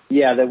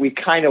 yeah, that we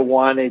kind of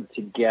wanted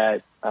to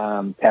get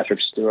Patrick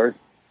Stewart,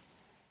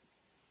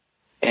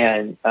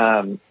 and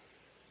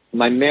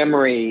my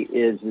memory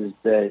is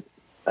that,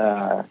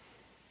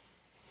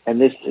 and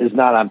this is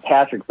not on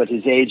Patrick, but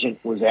his agent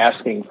was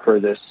asking for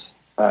this,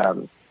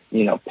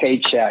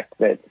 paycheck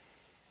that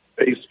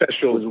a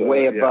special was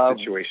way above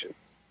situation.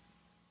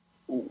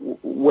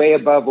 Way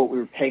above what we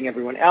were paying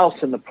everyone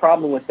else. And the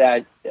problem with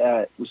that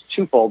was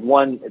twofold.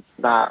 One, it's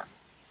not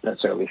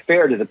necessarily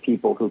fair to the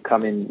people who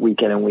come in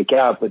week in and week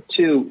out. But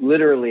two,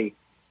 literally,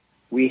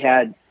 we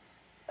had,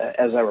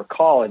 as I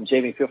recall, and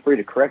Jamie, feel free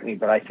to correct me,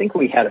 but I think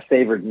we had a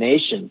favored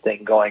nation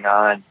thing going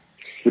on,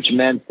 which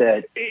meant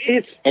that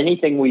it's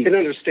anything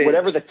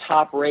whatever the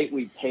top rate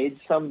we paid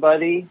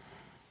somebody,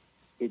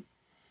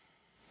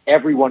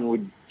 everyone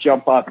would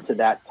jump up to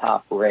that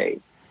top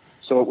rate.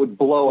 So it would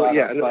blow out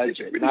our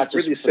budget, not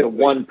just for the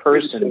one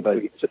person,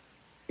 but...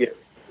 Yeah,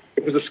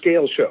 it was a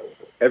scale show.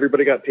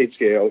 Everybody got paid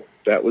scale.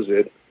 That was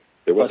it.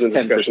 There wasn't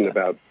a discussion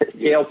about...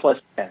 Scale plus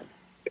 10.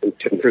 And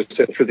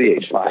 10% for the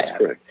agent. That's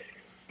correct.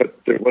 But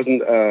there wasn't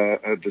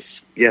the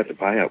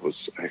buyout was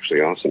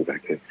actually awesome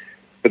back then.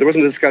 But there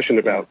wasn't a discussion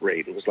about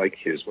rate. It was like,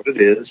 here's what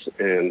it is,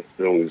 and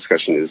the only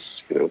discussion is,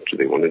 do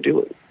they want to do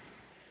it?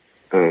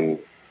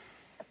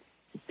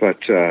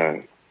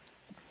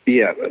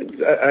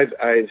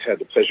 I've had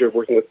the pleasure of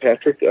working with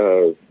Patrick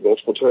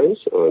multiple times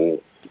on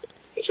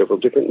several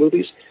different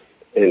movies,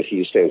 and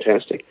he's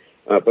fantastic.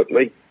 But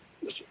my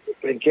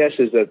guess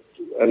is that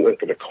I'm not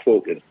going to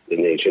quote an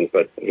agent,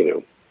 but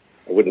I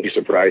wouldn't be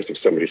surprised if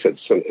somebody said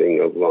something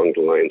along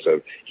the lines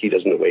of he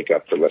doesn't wake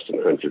up for less than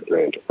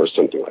 $100,000 or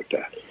something like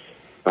that.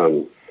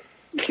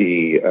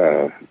 He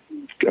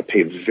got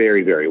paid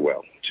very, very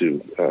well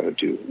to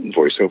do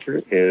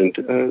voiceover,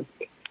 and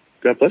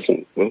God bless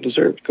him, well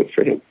deserved, good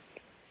for him.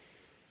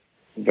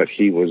 But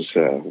he was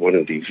one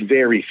of the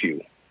very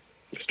few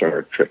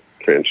Star Trek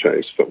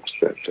franchise folks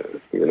that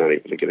we were not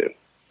able to get in.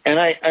 And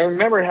I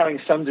remember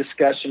having some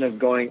discussion of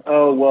going,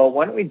 oh, well,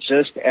 why don't we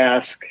just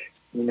ask,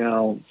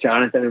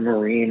 Jonathan and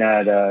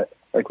Marina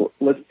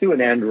let's do an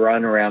end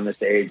run around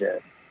this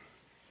agent.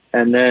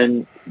 And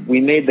then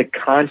we made the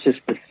conscious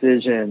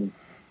decision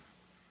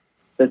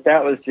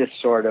that was just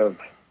sort of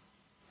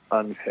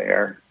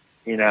unfair,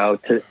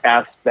 to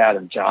ask that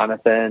of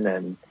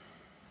Jonathan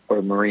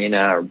or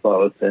Marina or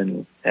both.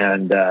 And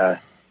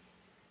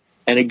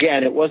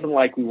again, it wasn't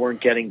like we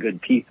weren't getting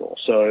good people.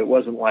 So it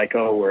wasn't like,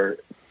 oh, we're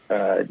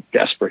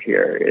desperate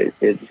here.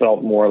 It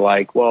felt more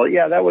like, well,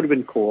 yeah, that would have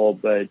been cool,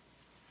 but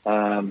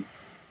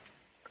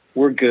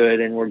we're good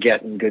and we're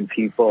getting good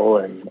people.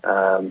 And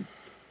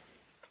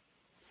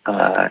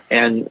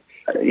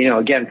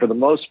again, for the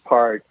most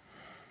part,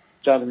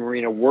 Jonathan and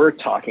Marina were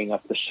talking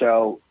up the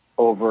show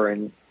over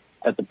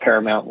at the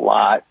Paramount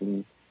lot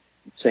and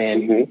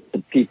saying to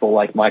people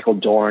like Michael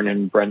Dorn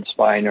and Brent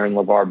Spiner and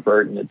LeVar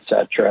Burton, et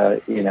cetera,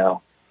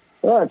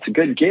 well, it's a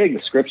good gig.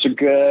 The scripts are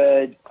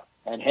good.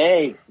 And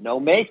hey, no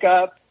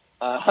makeup,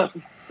 and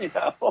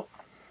Michael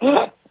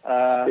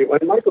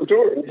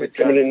Dorn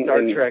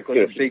Star Trek was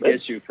a big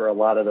issue for a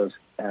lot of those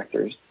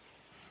actors.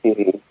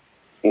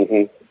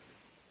 No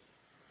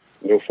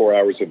 4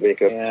 hours of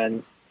makeup.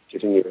 And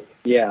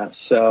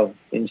so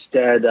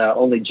instead,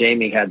 only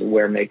Jamie had to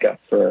wear makeup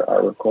for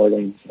our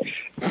recordings.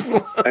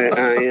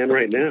 I am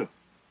right now.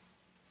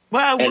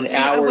 Well,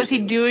 was he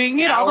doing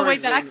it all the way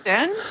back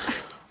then?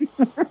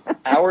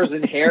 Hours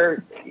in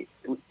hair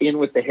in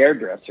with the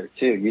hairdresser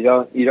too. You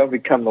don't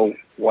become the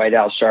White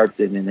Al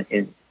Sharpton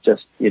in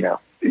just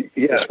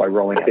just by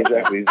rolling out.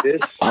 Exactly.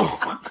 This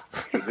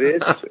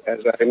as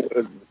I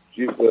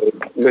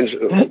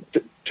mentioned,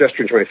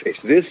 gesturing to my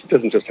face. This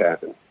doesn't just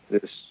happen.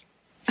 This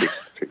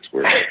takes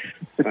work.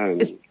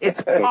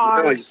 It's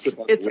art.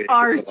 It's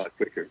art. A lot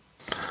quicker.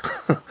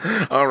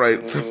 All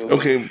right.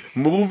 Okay,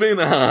 moving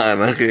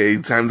on. Okay,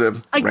 time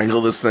to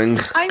wrangle this thing.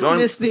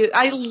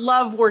 I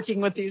love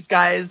working with these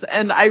guys,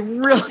 and I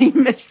really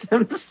miss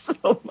them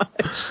so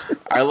much.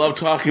 I love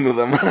talking to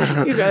them.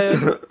 You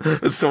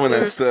guys. Someone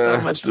has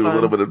to do a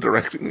little bit of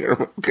directing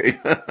here. Okay.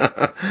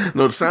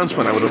 No, it sounds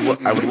fun.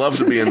 I would love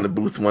to be in the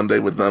booth one day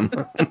with them.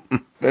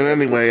 And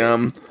anyway,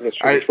 which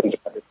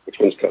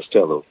one's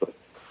Costello?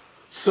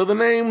 So the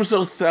names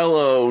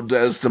Othello,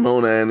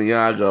 Desdemona, and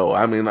Iago.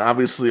 I mean,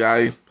 obviously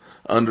I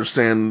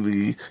understand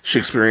the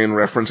Shakespearean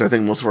reference. I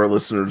think most of our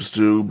listeners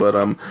do. But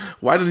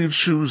why did you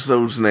choose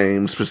those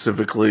names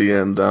specifically?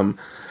 And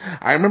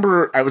I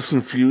remember I was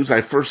confused.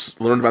 I first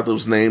learned about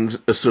those names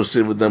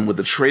associated with them with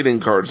the trading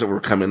cards that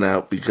were coming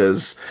out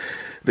because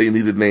they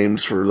needed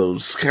names for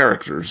those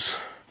characters.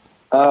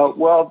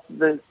 Well,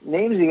 the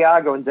names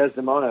Iago and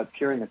Desdemona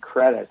appear in the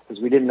credits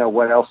because we didn't know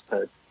what else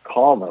to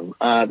call them.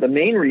 The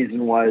main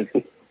reason was,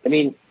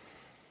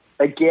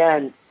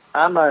 again,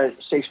 I'm a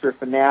Shakespeare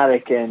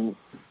fanatic, and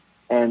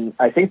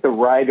I think the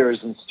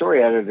writers and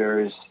story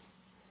editors,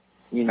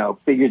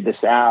 figured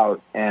this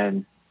out,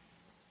 and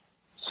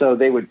so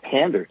they would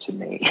pander to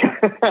me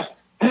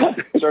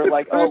sort of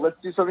like, oh, let's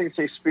do something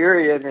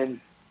Shakespearean,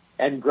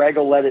 and Greg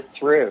will let it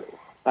through.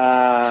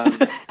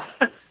 Because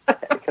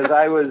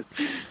I was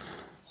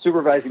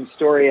supervising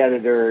story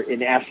editor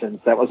in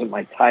essence. That wasn't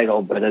my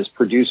title, but as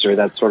producer,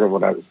 that's sort of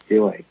what I was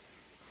doing.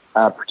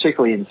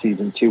 Particularly in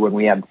season 2 when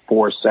we had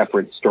 4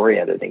 separate story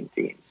editing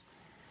teams.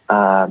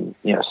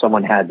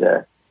 Someone had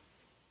to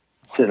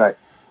sit at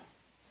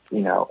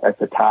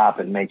the top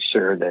and make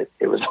sure that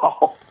it was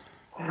all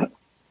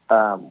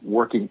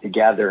working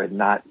together and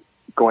not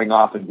going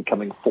off and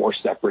becoming 4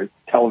 separate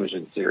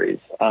television series.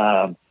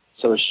 So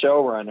as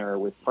showrunner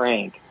with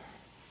Frank,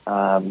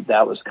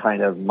 that was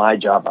kind of my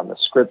job on the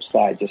script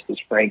side, just as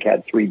Frank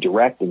had 3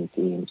 directing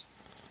teams,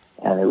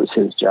 and it was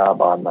his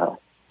job on the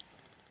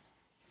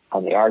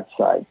art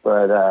side.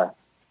 But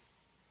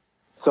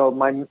so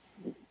my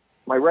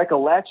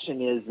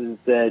recollection is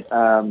that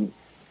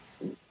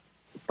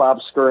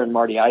Bob Skur and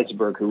Marty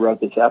Eisenberg, who wrote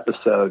this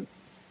episode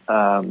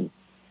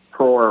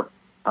for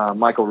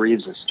Michael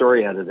Reeves, the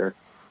story editor,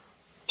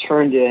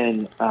 turned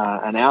in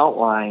an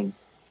outline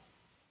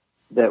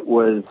that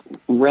was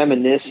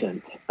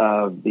reminiscent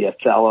of the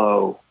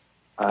Othello,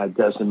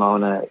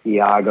 Desdemona,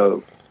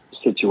 Iago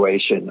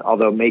situation,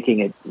 although making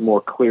it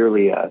more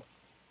clearly a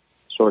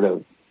sort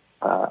of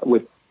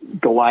with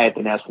Goliath,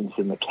 in essence,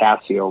 in the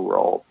Cassio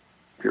role,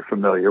 if you're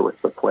familiar with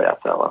the play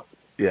Othello.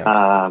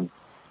 Yeah.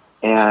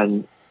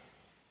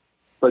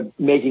 But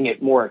making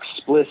it more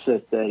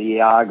explicit that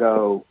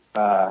Iago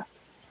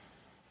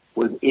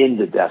was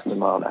into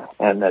Desdemona,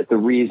 and that the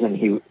reason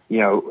he,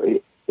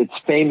 it's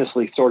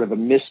famously sort of a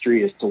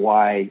mystery as to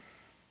why,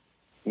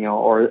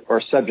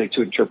 or subject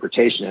to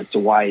interpretation as to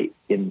why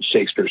in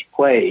Shakespeare's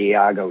play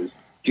Iago is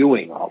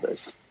doing all this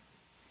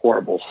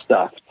horrible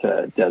stuff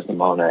to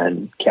Desdemona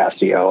and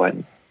Cassio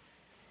and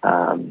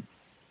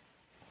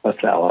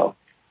Othello.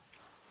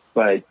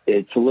 But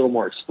it's a little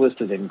more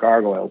explicit in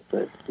Gargoyles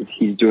that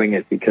he's doing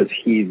it because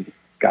he's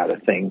got a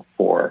thing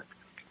for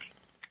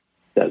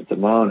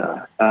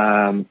Desdemona.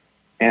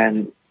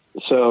 And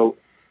so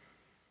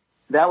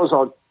that was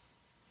all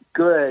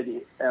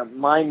good.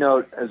 My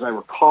note, as I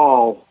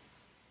recall,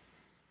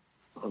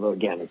 although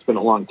again, it's been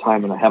a long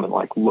time and I haven't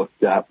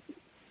looked up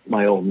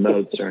my old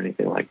notes or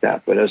anything like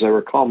that, but as I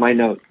recall, my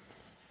note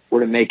were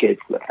to make it,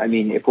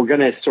 if we're going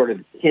to sort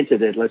of hint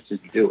at it, let's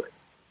just do it.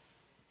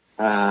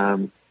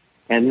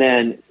 And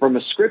then from a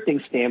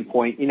scripting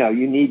standpoint,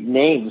 you need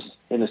names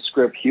in a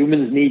script.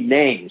 Humans need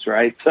names,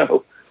 right?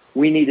 So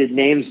we needed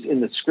names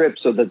in the script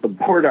so that the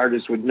board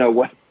artist would know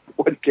what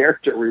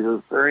character we were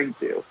referring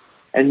to.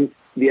 And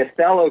the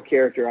Othello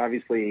character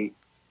obviously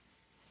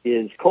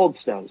is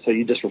Coldstone, so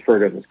you just refer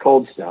to him as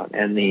Coldstone.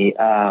 And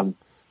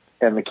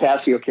the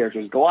Cassio character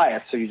is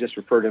Goliath, so you just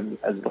refer to him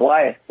as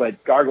Goliath.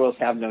 But Gargoyles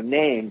have no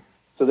name,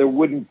 so there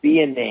wouldn't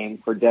be a name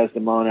for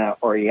Desdemona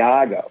or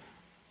Iago.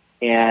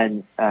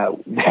 And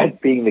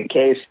that being the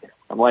case,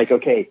 I'm like,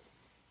 okay.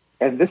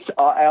 And this,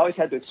 I always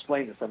had to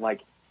explain this. I'm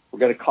like, we're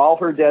going to call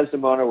her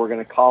Desdemona, we're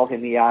going to call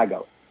him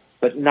Iago,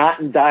 but not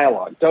in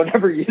dialogue. Don't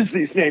ever use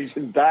these names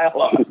in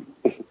dialogue.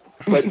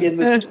 But in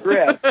the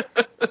script,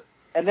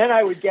 and then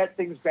I would get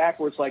things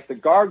backwards, like the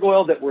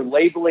gargoyle that we're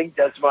labeling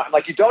Desdemona. I'm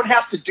like, you don't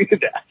have to do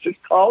that.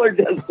 Just call her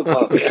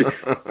Desdemona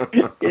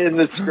in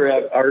the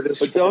script.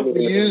 But don't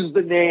use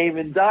the name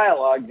in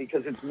dialogue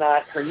because it's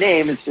not her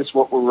name. It's just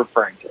what we're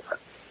referring to her.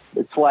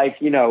 It's like,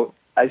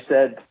 I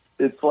said,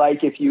 it's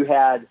like if you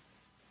had,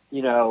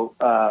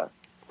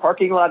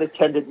 parking lot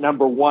attendant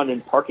number 1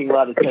 and parking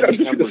lot attendant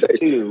number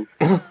 2.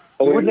 You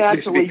wouldn't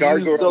actually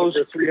use those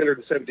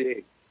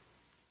 378.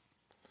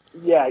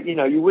 Yeah,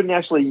 you wouldn't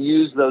actually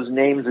use those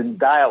names in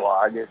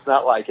dialogue. It's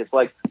not like,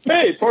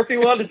 hey,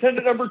 parking lot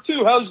attendant number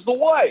 2, how's the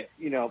wife?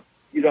 You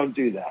don't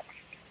do that.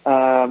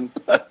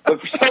 But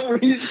for some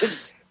reason,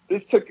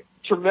 this took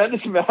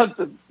tremendous amounts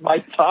of my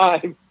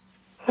time.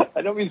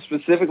 I don't mean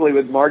specifically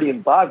with Marty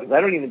and Bob, because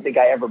I don't even think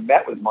I ever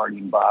met with Marty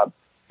and Bob.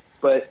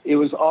 But it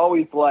was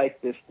always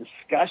like this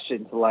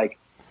discussion to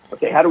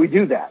okay, how do we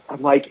do that?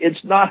 I'm like,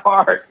 it's not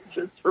hard.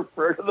 Just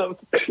refer to them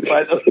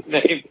by those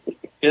names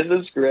in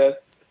the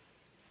script,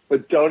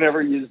 but don't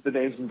ever use the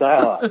names in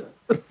dialogue.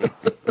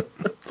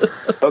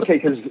 Okay,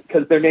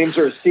 because their names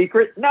are a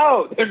secret?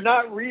 No, they're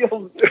not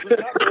real. They're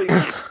not really.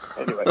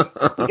 Anyway,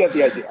 you get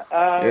the idea.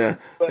 Yeah.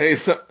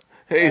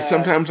 But,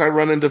 sometimes I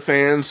run into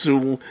fans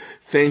who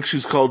think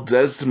she's called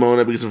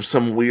Desdemona because of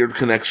some weird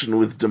connection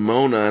with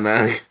Demona, and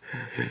I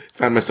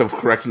found myself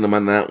correcting them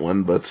on that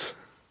one, but...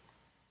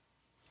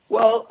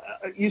 Well,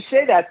 you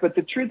say that, but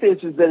the truth is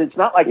that it's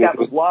not like that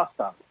was lost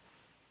on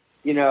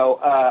me.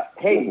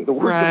 Hey, the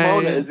word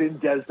Demona is in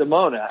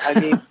Desdemona. I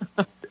mean,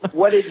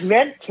 what it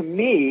meant to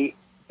me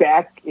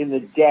back in the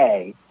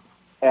day,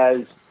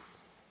 as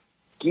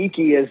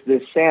geeky as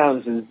this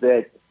sounds, is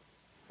that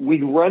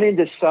we'd run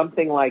into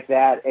something like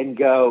that and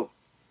go,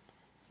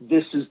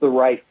 this is the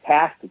right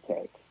path to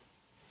take.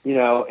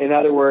 In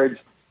other words,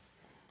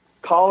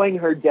 calling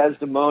her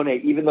Desdemona,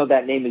 even though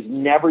that name is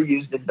never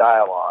used in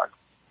dialogue,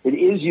 it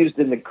is used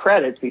in the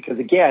credits because,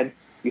 again,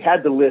 you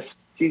had to list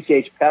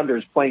CCH Pounder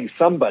as playing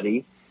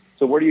somebody.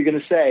 So what are you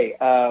going to say?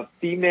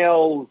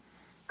 Female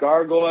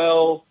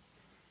gargoyle,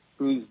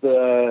 who's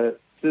the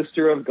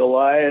sister of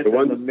Goliath, the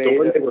one they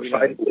were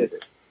fighting with.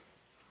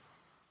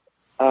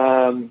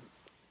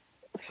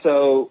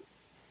 So,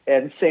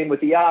 and same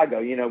with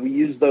Iago. We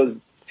use those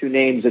two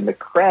names in the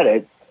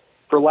credits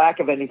for lack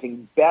of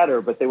anything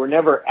better, but they were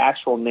never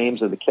actual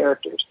names of the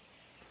characters.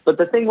 But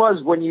the thing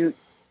was, when you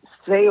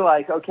say,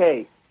 like,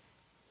 okay,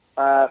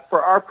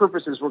 for our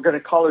purposes, we're going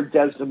to call her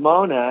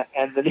Desdemona,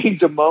 and the name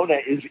Demona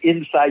is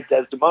inside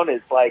Desdemona,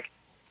 it's like,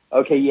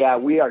 okay, yeah,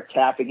 we are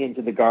tapping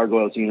into the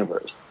Gargoyles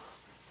universe.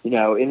 In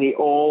the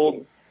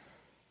old,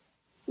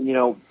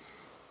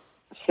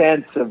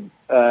 sense of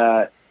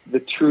the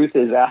truth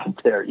is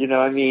out there, what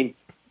I mean?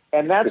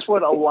 And that's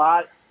what a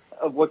lot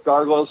of what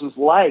Gargoyles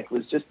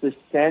was just this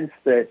sense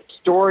that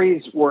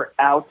stories were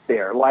out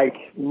there,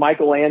 like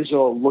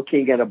Michelangelo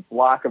looking at a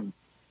block of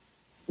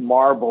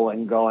marble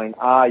and going,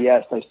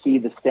 yes, I see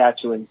the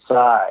statue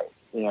inside,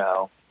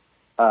 and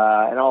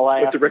all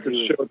I have to do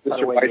is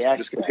Mr. Weiss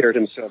just compared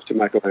himself to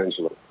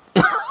Michelangelo.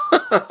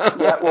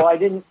 Yeah, well,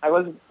 I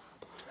wasn't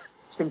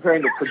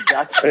comparing to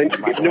production.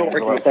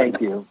 Michelangelo,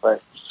 thank you,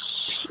 but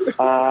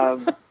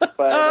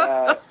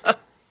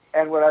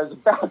and what I was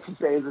about to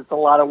say is it's a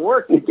lot of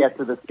work to get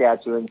to the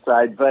statue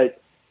inside,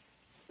 but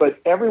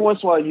every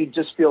once in a while you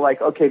just feel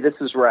like, okay, this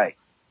is right.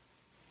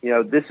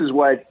 This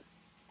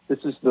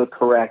is the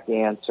correct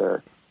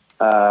answer.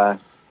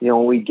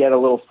 When we get a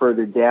little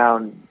further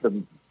down,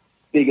 the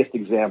biggest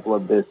example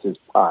of this is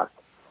Puck,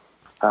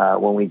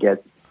 when we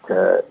get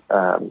to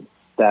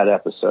that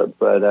episode.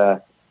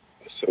 But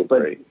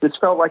this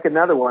felt like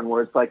another one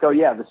where it's like, oh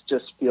yeah, this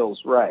just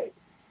feels right.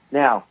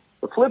 Now,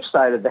 the flip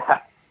side of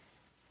that,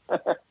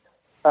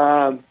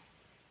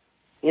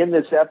 in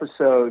this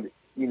episode,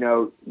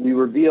 we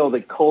reveal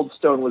that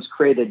Coldstone was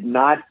created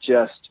not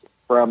just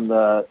from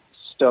the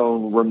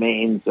stone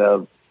remains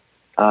of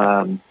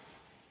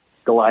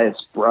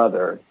Goliath's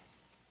brother,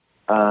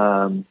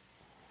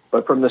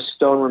 but from the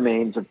stone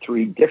remains of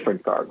 3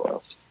 different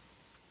gargoyles.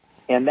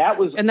 And that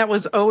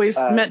was always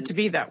meant to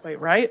be that way,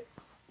 right?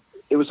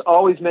 It was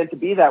always meant to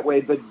be that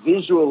way, but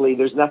visually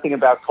there's nothing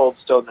about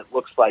Coldstone that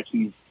looks like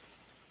he's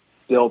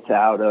built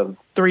out of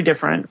 3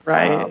 different,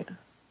 right?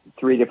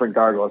 3 different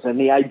gargoyles. And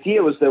the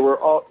idea was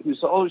he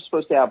was always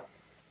supposed to have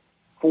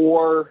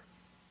 4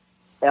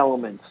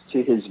 elements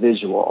to his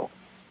visual.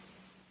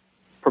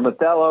 From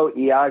Othello,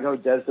 Iago,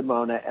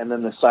 Desdemona, and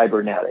then the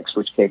cybernetics,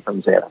 which came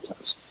from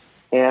Xanatos.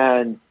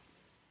 And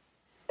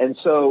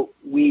so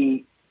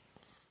we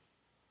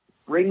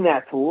bring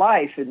that to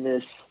life in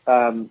this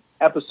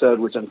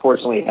episode, which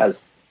unfortunately has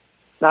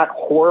not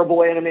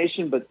horrible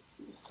animation, but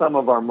some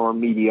of our more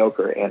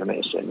mediocre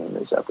animation in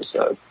this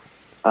episode.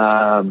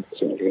 Some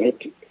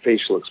great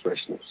facial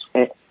expressions.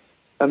 It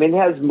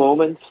has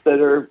moments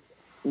that are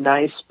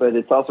nice, but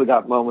it's also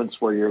got moments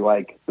where you're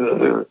like,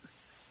 but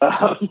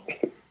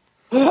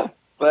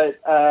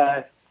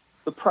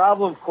the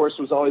problem, of course,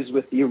 was always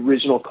with the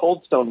original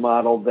Coldstone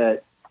model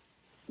that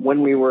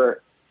when we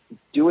were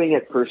doing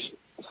it for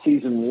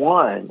season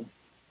 1,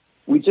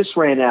 we just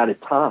ran out of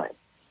time.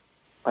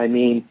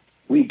 We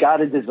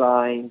got a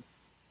design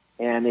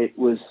and it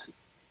was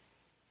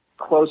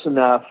close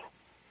enough,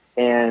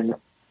 and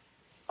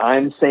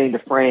I'm saying to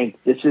Frank,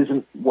 this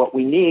isn't what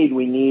we need.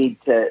 We need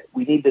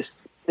this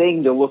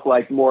thing to look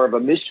like more of a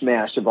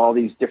mishmash of all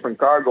these different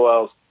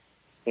gargoyles.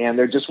 And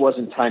there just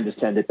wasn't time to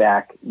send it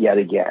back yet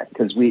again,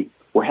 because we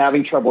were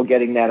having trouble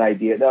getting that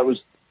idea. That was,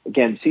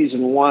 again,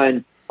 season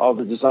 1, all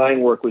the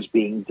design work was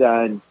being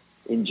done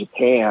in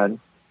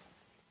Japan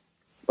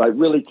by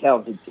really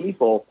talented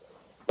people,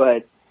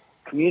 but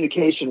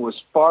communication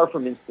was far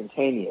from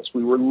instantaneous.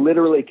 We were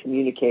literally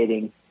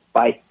communicating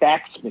by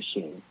fax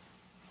machine.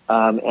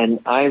 And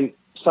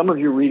some of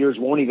your readers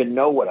won't even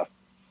know what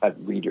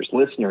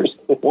listeners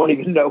won't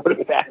even know what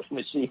a fax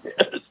machine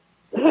is.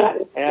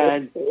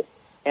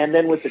 And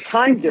then with the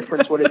time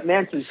difference, what it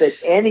meant is that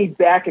any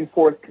back and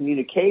forth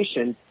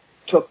communication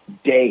took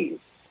days.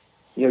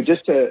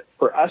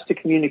 For us to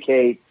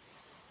communicate,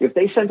 if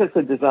they sent us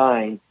a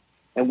design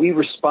and we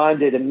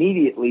responded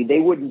immediately, they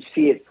wouldn't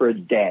see it for a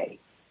day.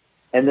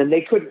 And then they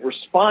couldn't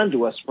respond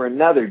to us for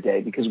another day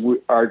because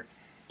our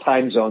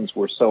time zones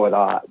were so at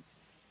odds.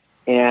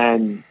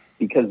 And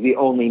because the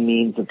only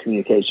means of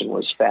communication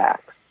was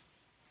fax.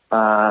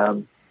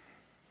 And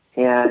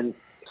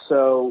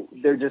so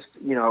they're just,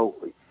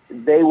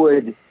 they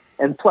would,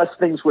 and plus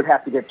things would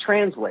have to get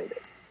translated.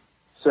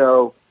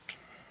 So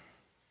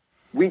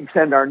we'd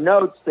send our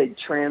notes, they'd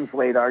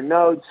translate our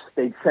notes,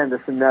 they'd send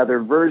us another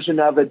version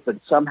of it, but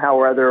somehow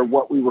or other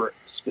what we were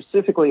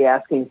specifically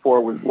asking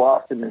for was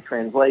lost in the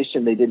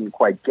translation. They didn't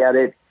quite get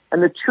it.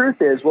 And the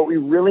truth is, what we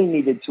really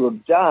needed to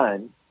have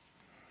done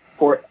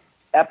for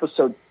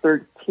episode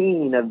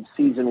 13 of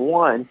season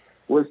 1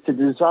 was to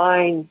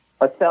design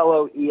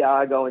Othello,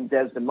 Iago, and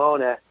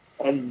Desdemona,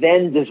 and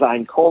then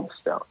design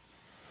Coldstone.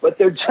 But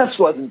there just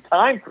wasn't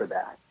time for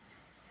that.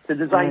 To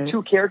design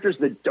 2 characters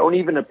that don't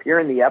even appear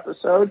in the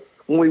episode,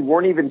 when we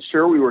weren't even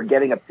sure we were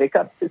getting a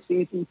pickup to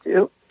season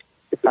 2,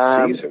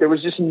 there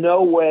was just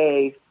no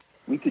way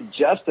we could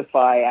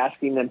justify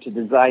asking them to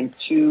design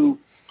two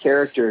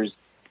characters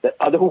that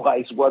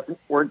otherwise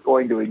weren't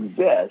going to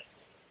exist.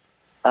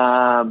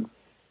 But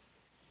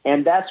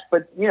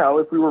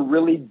if we were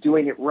really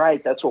doing it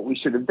right, that's what we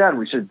should have done.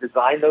 We should have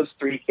designed those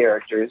three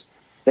characters,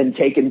 then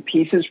taken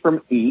pieces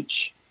from each,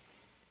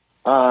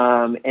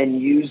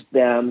 and used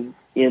them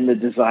in the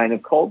design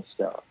of Cold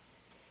Stone.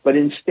 But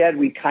instead,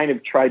 we kind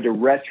of tried to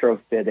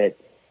retrofit it.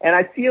 And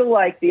I feel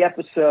like the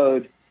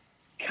episode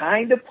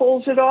kind of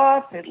pulls it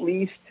off. At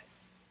least,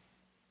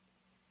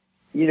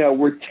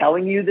 we're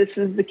telling you this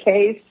is the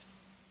case.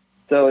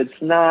 So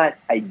it's not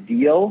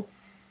ideal.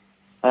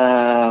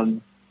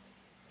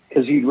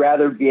 Because you'd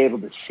rather be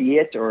able to see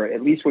it, or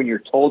at least when you're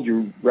told,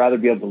 you'd rather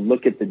be able to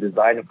look at the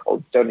design of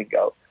Cold Stone and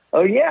go,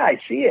 oh, yeah, I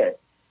see it.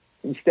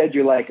 Instead,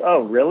 you're like,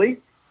 oh,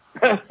 really?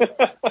 That's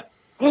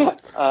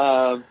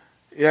a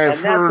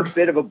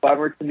bit of a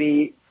bummer to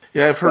me.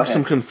 Yeah, I've heard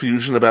some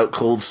confusion about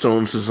Cold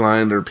Stone's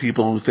design. There are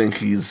people who think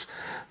he's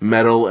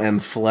metal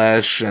and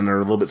flesh and are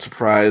a little bit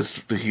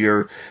surprised to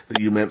hear that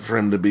you meant for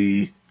him to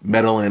be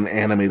metal and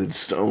animated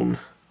stone.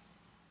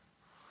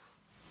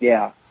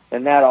 Yeah,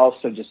 and that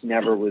also just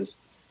never was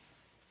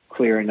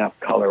clear enough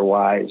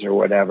color-wise or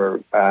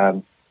whatever,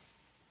 that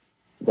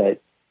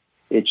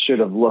it should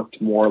have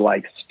looked more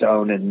like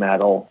stone and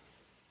metal.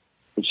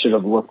 It should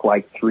have looked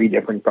like three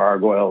different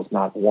gargoyles,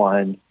 not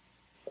one.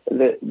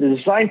 The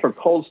design for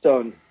Cold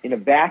Stone in a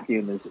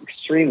vacuum is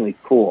extremely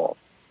cool,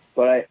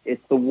 but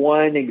it's the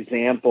one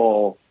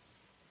example,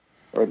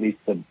 or at least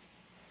the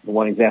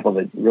one example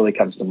that really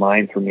comes to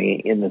mind for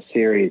me in the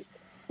series,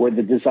 where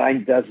the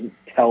design doesn't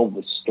tell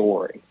the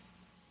story.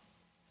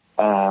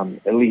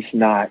 At least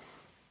not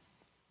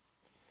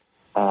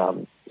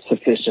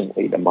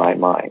sufficiently to my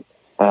mind.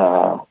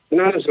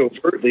 Not as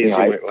overtly as you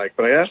might like,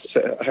 but I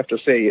have to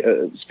say,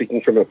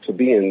 speaking from a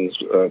plebeian's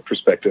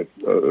perspective,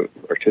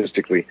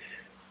 artistically,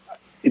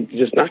 it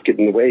does not get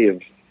in the way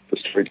of the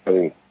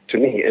storytelling to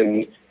me.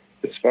 And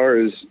as far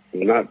as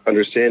not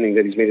understanding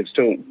that he's made of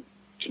stone,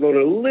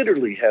 Simona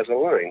literally has a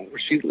line where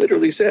she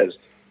literally says,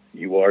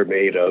 "You are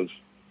made of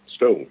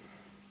stone."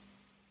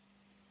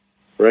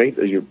 Right?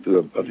 You're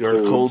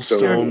cold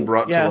stone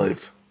brought to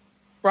life.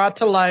 Brought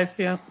to life,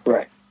 yeah.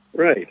 Right.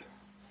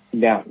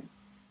 Yeah.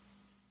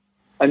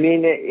 I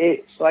mean,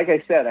 it's like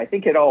I said, I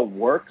think it all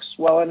works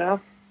well enough.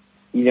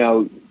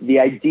 The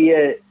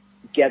idea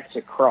gets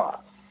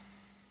across,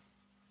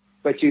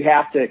 but you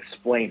have to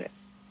explain it.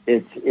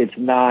 It's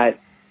not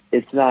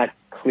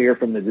clear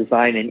from the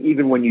design, and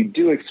even when you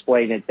do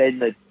explain it, then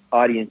the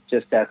audience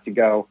just has to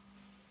go,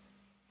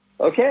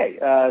 okay,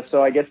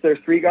 so I guess there's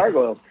three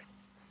gargoyles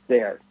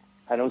there.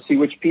 I don't see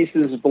which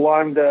pieces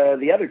belong to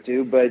the other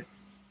two, but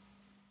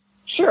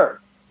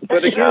sure.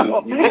 But again,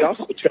 we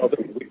also tell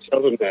them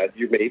that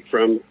you're made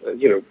from,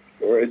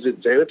 or is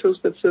it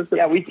Xanatos that says that?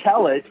 Yeah, we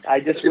tell it.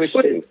 I just wish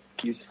that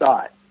you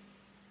saw it.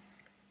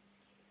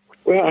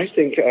 Well, I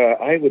think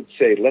I would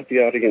say let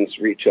the audience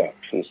reach up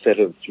instead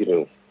of,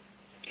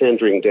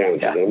 pandering down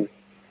to them.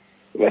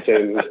 Let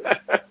them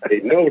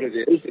they know what it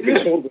is, they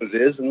know what it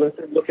is, and let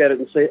them look at it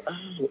and say,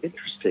 oh,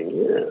 interesting,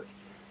 yeah.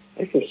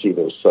 I can see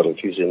those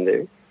subtleties in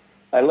there.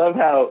 I love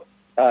how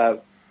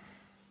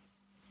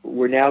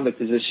we're now in the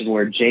position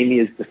where Jamie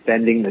is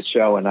defending the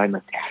show and I'm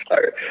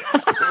attacking.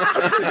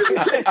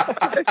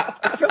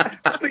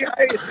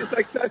 It's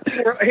like,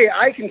 hey,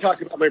 I can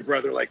talk about my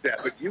brother like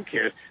that, but you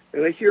can't.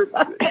 And I hear,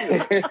 I want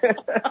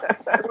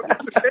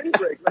to defend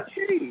Greg. Like,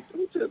 hey,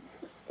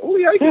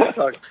 only I can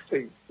talk.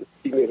 Say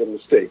he made a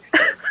mistake.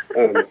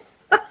 And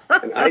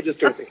I just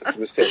don't think it's a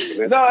mistake.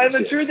 And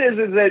the truth is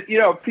that,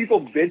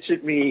 people bitch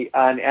at me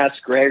on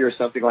Ask Greg or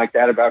something like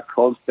that about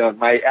Cold Stone.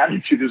 My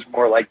attitude is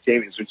more like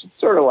Jamie's, which is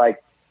sort of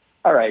like,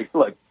 all right,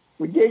 look,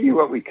 we gave you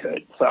what we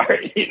could.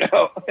 Sorry,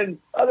 and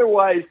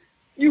otherwise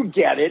you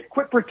get it.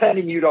 Quit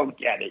pretending you don't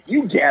get it.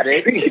 You get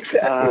it.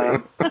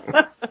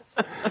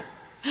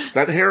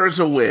 That hair is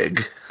a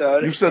wig. So,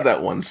 you've said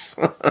that once.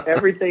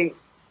 everything's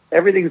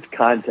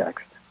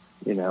context,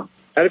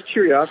 Out of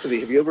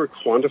curiosity, have you ever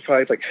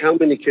quantified, how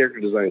many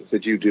character designs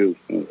did you do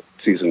in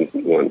season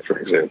 1, for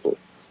example?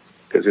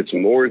 Because it's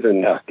more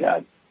than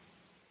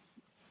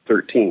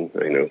 13,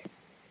 I know.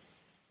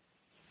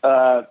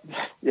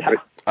 Yeah.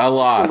 A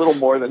lot. A little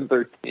more than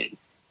 13.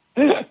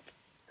 I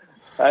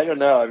don't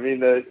know. I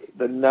mean, the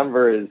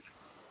number is...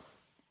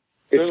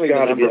 Certainly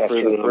the number for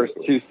the first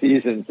 2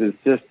 seasons is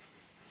just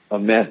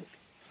immense.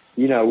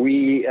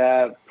 We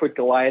put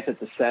Goliath at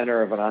the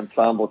center of an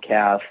ensemble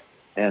cast,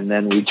 and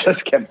then we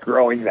just kept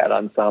growing that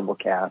ensemble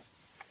cast.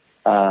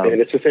 And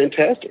it's a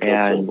fantastic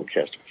ensemble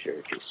cast of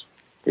characters.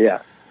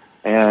 Yeah.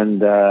 And,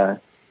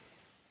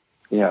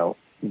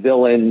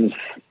 villains,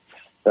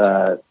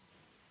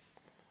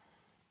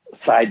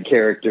 side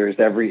characters,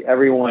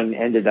 everyone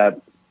ended up,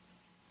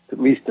 at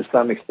least to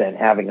some extent,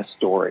 having a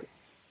story.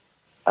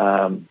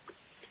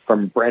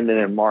 From Brendan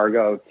and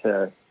Margot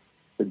to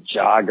the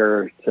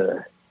jogger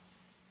to,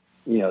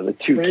 the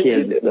two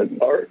kids.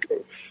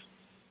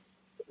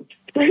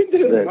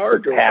 Brendan and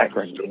Margot have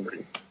a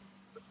story.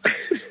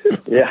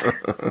 Yeah.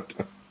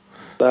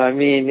 So, I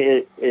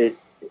mean,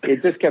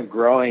 it just kept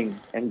growing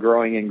and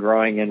growing and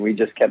growing, and we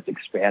just kept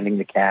expanding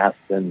the cast.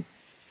 And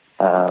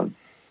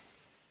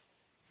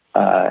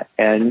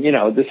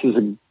this is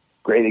a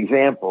great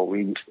example.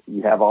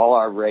 You have all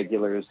our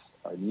regulars,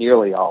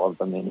 nearly all of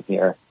them in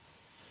here.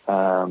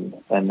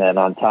 And then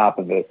on top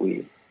of it,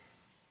 we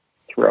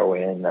throw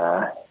in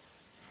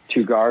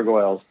 2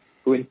 gargoyles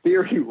who in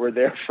theory were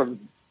there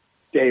from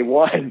day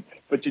one,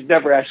 but you'd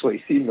never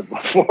actually seen them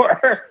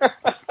before.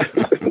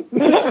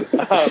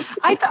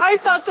 I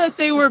thought that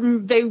they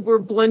were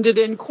blended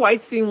in quite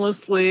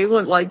seamlessly.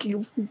 Like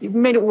you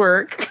made it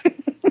work.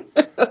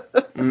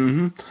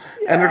 Mm-hmm.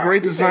 And they're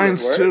great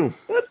designs too.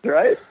 That's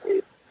right.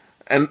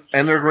 And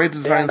they're great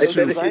designs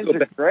too. The designs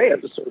are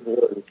great.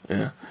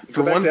 Yeah.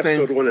 For one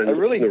thing,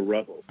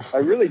 I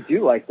really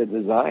do like the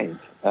designs.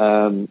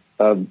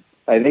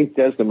 I think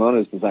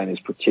Desdemona's design is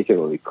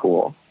particularly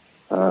cool.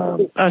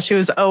 She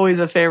was always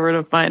a favorite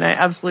of mine. I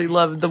absolutely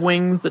loved the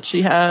wings that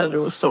she had. It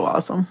was so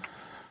awesome.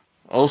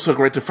 Also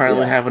great to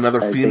finally have another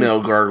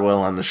female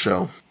gargoyle on the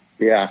show.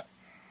 Yeah.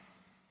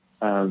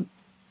 And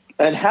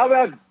how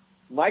about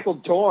Michael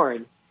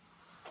Dorn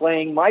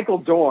playing Michael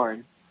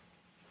Dorn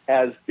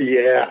as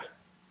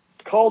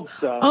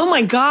Coldstone? Oh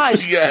my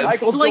gosh! Yes.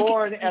 Michael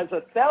Dorn as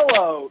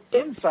Othello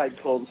inside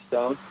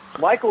Coldstone.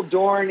 Michael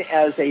Dorn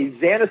as a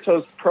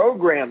Xanatos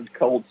programmed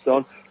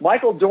Coldstone.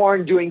 Michael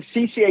Dorn doing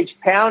CCH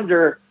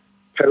Pounder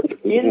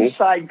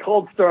inside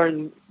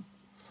Coldstone.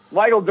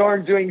 Michael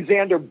Dorn doing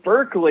Xander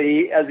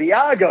Berkeley as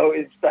Iago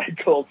inside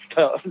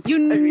Coldstone. You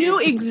knew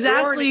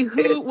exactly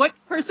what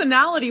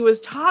personality was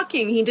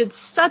talking. He did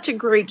such a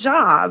great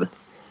job.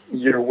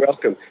 You're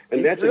welcome.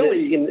 And that's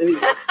really in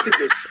that.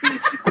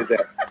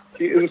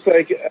 It was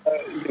like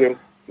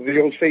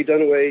the old Faye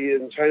Dunaway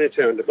in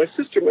Chinatown. My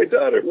sister, my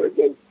daughter,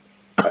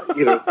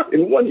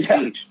 in one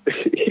speech,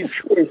 he's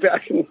going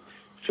back and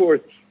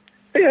forth.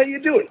 Hey, how you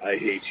doing? I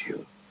hate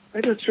you.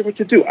 I'm not sure what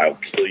to do. I'll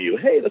kill you.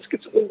 Hey, let's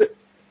get something.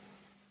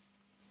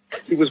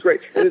 He was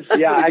great.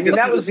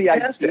 That was the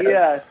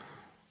idea.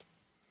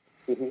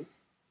 Mm-hmm.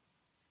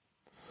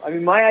 I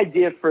mean, my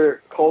idea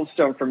for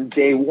Coldstone from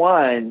day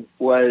one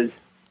was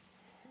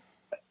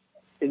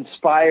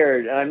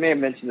inspired, and I may have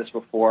mentioned this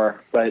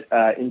before, but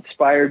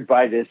inspired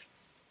by this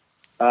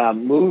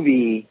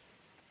TV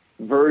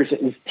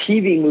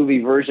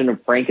movie version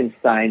of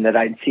Frankenstein that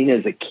I'd seen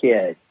as a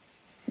kid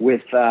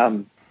with,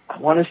 I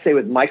want to say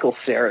with Michael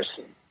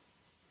Saracen.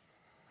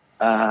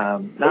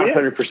 Not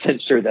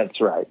 100% sure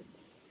that's right.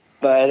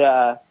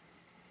 But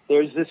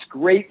there's this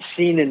great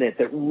scene in it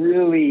that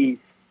really,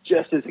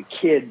 just as a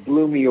kid,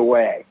 blew me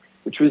away,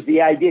 which was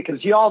the idea,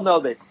 because you all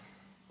know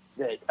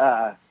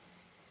that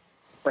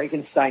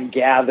Frankenstein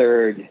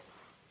gathered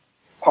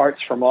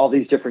parts from all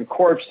these different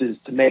corpses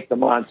to make the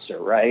monster,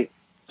 right?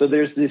 So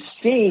there's this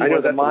scene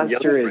where the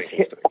monster is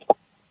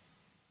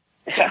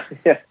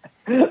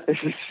there's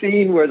a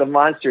scene where the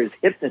monster is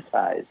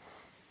hypnotized,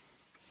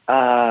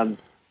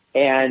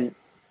 and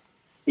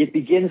it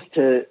begins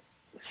to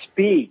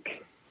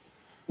speak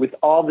with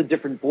all the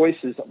different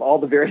voices of all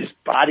the various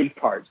body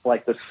parts,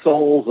 like the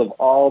souls of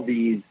all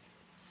these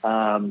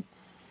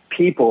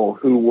people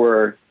who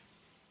were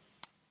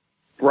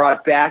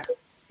brought back,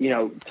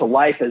 to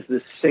life as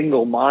this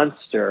single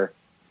monster,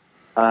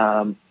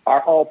 are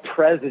all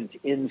present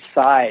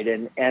inside.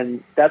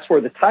 And that's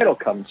where the title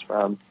comes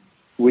from,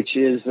 which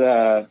is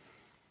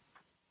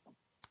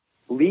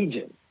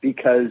Legion,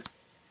 because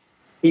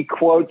he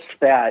quotes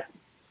that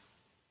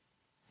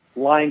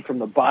line from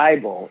the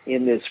Bible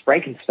in this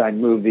Frankenstein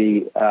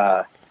movie,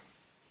 I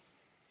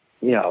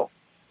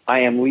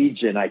am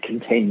Legion, I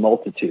contain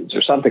multitudes,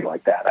 or something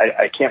like that.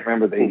 I can't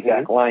remember the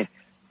exact line,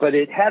 but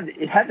it had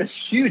this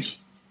huge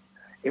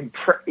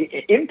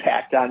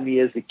impact on me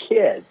as a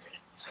kid.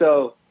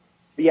 So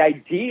the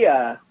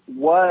idea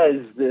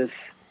was this,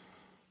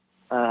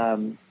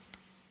 from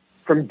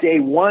day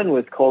one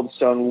with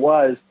Coldstone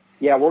was,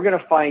 we're going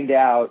to find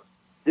out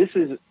this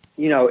is,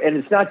 and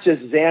it's not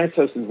just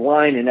Xanatos'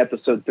 line in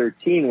episode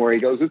 13 where he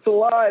goes, it's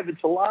alive,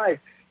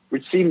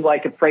 which seemed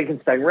like a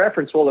Frankenstein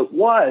reference. Well, it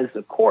was,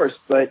 of course,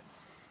 but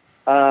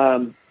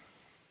the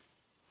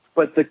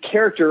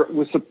character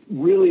was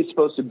really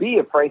supposed to be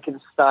a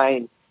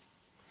Frankenstein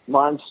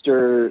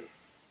monster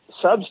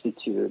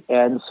substitute.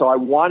 And so I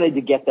wanted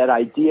to get that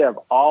idea of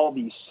all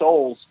these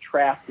souls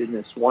trapped in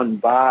this one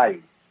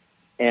body.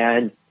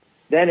 And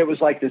then it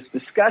was like this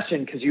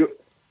discussion, because you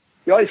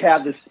always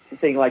have this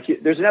thing, like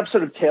there's an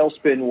episode of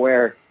Tailspin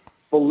where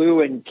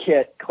Baloo and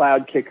Kit,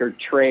 Cloud Kicker,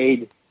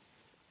 trade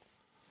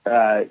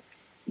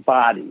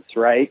bodies,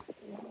 right?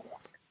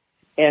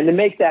 And to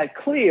make that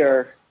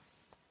clear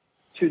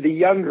to the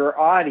younger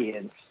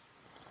audience,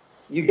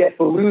 you get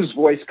Baloo's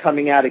voice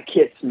coming out of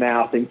Kit's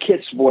mouth and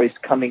Kit's voice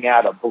coming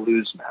out of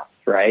Baloo's mouth,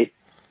 right?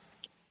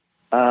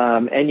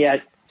 And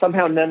yet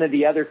somehow none of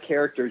the other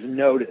characters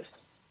notice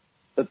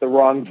that the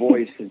wrong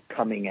voice is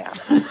coming out.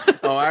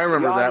 Oh, I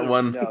remember that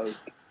one. Knows.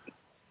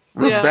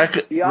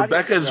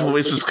 Rebecca's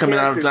voice was coming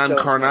out of Don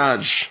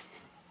Carnage.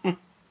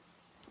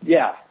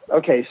 Yeah.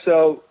 Okay.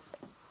 So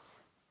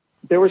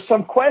there was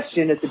some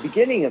question at the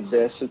beginning of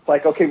this. It's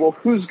like, okay, well,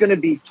 who's going to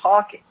be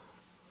talking?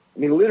 I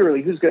mean,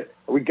 literally, are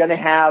we going to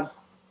have,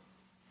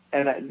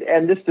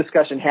 and this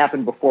discussion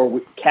happened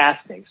before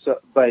casting,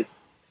 but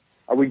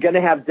are we going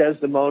to have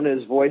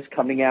Desdemona's voice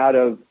coming out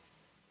of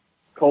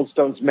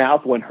Coldstone's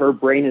mouth when her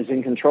brain is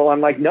in control?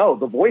 I'm like, no,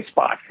 the voice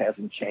box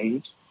hasn't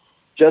changed.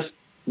 Just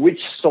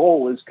which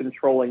soul is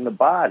controlling the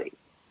body.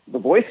 The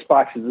voice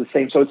box is the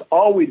same, so it's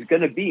always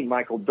going to be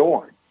Michael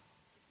Dorn.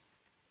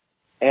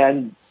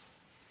 And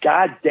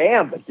God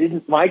damn, but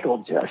didn't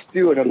Michael just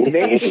do an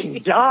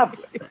amazing job?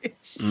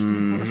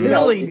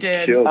 Really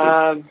did.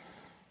 And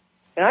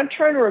I'm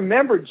trying to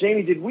remember,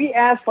 Jamie, did we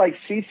ask like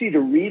Cece to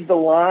read the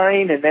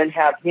line and then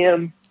have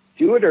him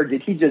do it, or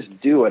did he just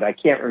do it? I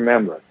can't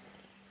remember.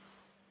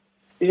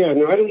 Yeah,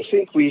 no, I don't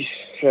think we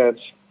had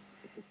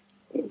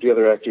the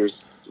other actors,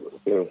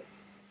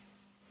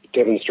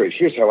 demonstrate.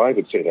 Here's how I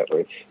would say that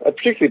line,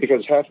 particularly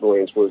because half the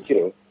lines were,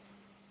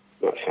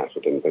 not half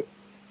of them, but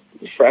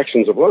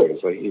fractions of lines,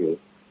 like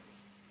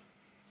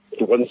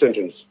one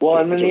sentence. Well,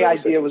 and then the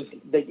idea was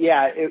that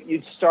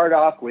you'd start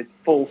off with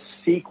full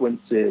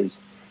sequences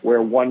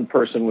where one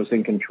person was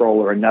in control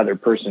or another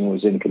person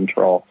was in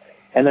control,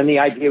 and then the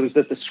idea was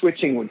that the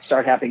switching would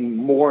start happening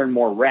more and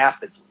more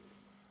rapidly.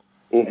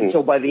 Mm-hmm. And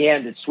so by the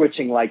end, it's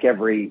switching like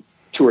every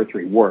 2 or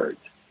 3 words,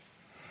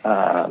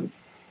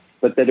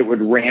 but that it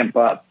would ramp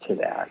up to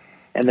that,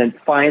 and then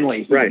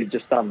finally he'd be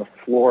just on the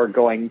floor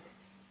going,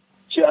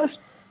 "Just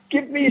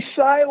give me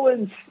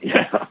silence."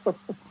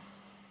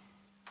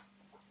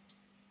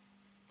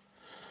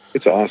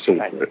 It's awesome.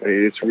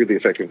 It's really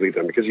effectively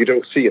done because you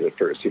don't see it at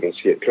first. You don't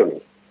see it coming.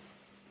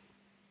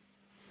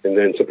 And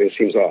then something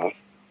seems off.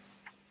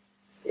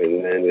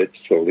 And then it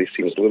slowly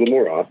seems a little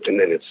more off. And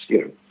then it's,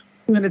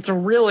 And then it's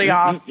really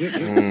off.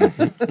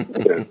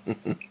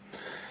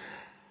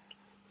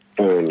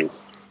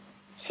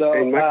 So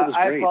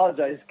I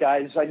apologize,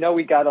 guys. I know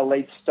we got a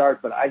late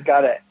start, but I've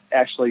got to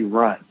actually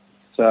run.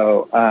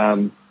 So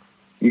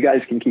you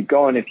guys can keep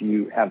going if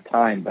you have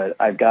time, but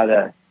I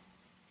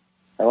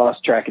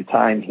lost track of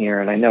time here,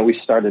 and I know we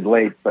started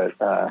late, but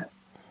all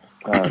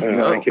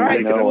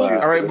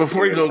right,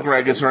 before you go,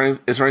 Greg, is there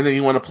anything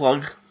you want to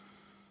plug?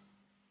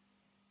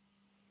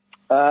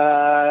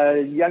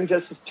 Young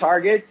Justice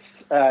Target.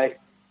 I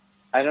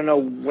don't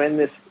know when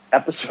this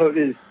episode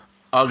is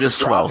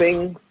August 12th.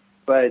 dropping,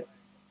 but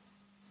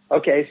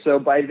okay, so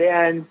by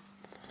then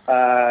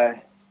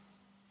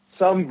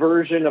some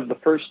version of the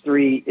first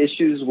 3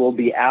 issues will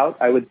be out,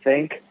 I would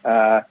think.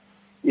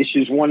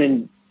 Issues 1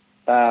 and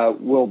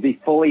will be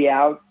fully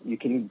out. You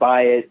can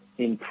buy it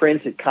in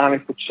print at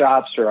comic book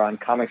shops or on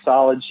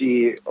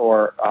Comixology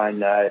or on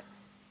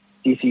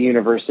DC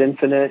Universe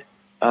Infinite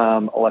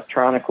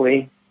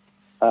electronically.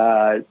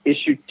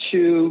 Issue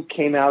 2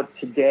 came out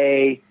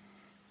today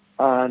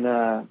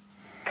on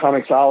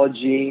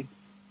Comixology.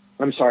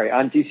 I'm sorry,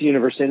 on DC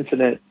Universe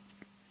Infinite.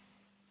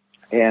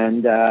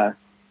 And I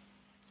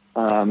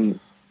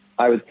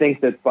would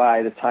think that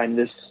by the time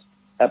this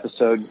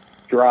episode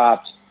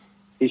drops,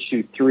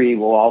 issue 3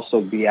 will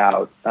also be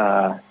out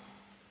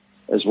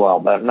as well,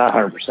 but I'm not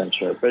 100%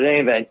 sure. But in any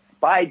event,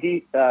 buy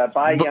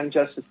Young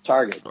Justice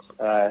Target.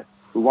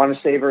 We want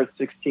to save her at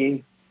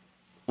 16.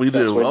 We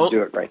do. We'll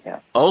do it right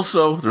now.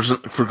 Also,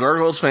 for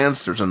Gargoyles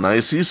fans, there's a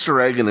nice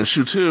Easter egg in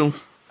issue 2.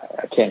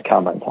 I can't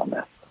comment on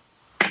that.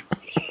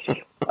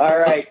 All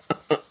right.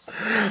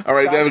 All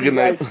right, have a good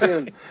night.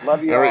 Soon.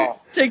 Love you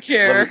all. Take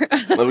care.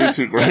 Love you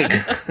too, Greg.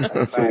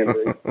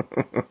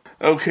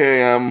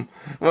 Okay,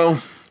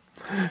 well,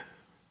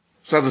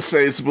 sad to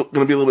say it's going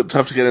to be a little bit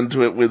tough to get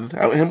into it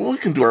without him, but we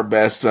can do our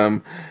best.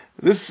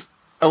 This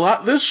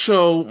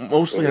show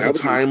mostly has a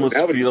timeless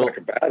feel. Talk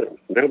about it.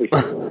 Now we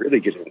can really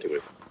get into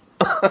it.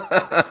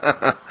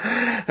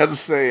 Have to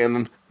say,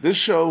 and this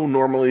show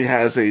normally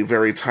has a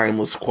very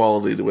timeless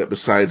quality to it,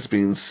 besides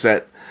being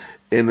set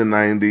in the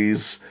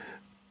 90s,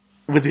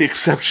 with the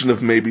exception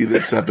of maybe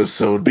this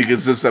episode,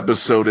 because this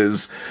episode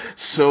is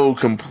so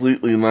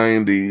completely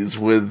 90s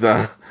with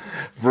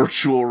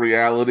virtual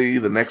reality,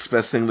 the next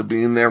best thing to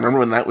being there. Remember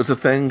when that was a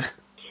thing?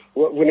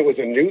 Well, when it was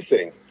a new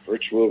thing,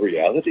 virtual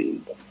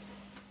reality?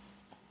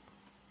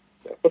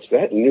 What's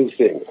that new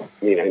thing?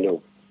 I mean, I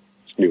know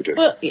it's new to...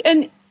 Well,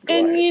 and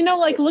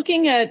like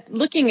looking at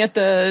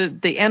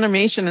the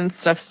animation and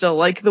stuff still,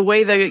 like the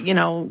way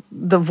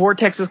the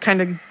vortex is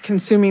kind of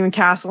consuming the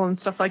castle and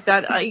stuff like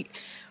that, I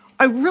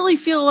really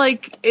feel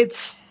like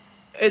it's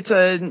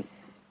a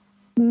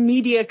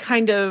media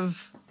kind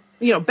of,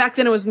 back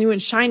then it was new and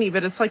shiny,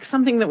 but it's like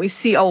something that we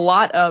see a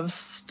lot of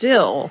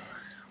still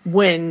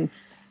when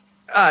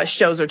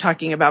shows are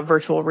talking about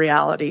virtual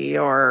reality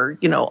or,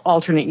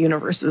 alternate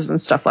universes and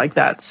stuff like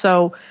that.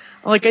 So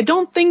like, I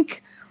don't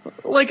think,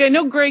 like, I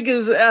know Greg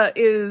is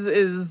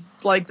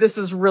like, this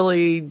is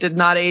really did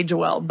not age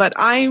well, but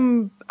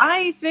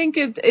I think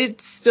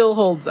it still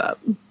holds up.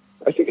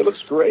 I think it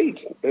looks great.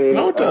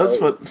 No, it does,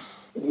 but...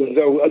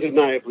 Though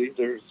undeniably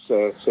there's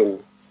some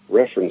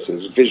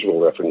references,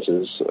 visual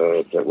references,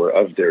 that were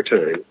of their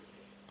time.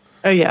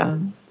 Oh, yeah,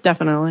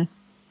 definitely.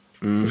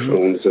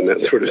 Phones and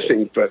that sort of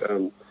thing. But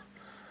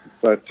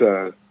But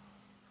no,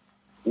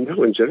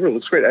 in general, it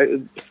looks great.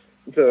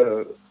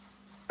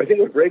 I think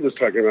what Greg was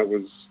talking about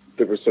was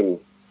there was some,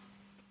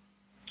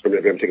 or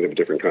maybe I'm thinking of a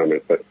different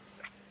comment, but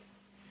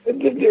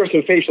there were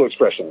some facial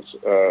expressions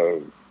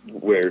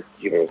where,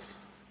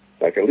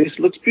 like Elise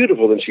looks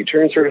beautiful, then she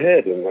turns her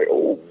head, and I'm like,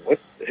 oh, what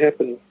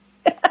happened?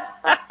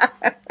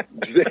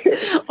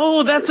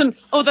 Oh, that's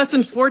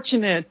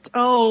unfortunate.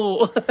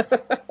 Oh.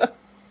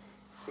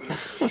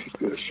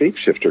 She's a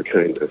shapeshifter,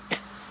 kind of.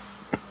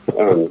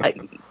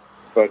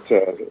 But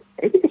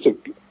I think it's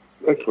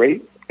a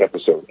great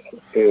episode,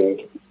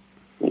 and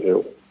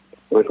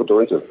Michael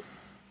Dorn's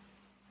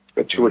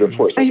a tour de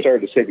force. I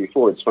started to say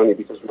before, it's funny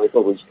because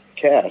Michael was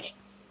cast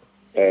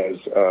as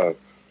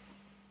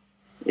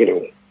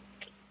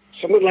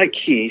someone like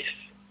Keith,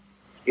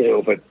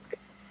 but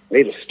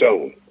made of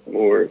stone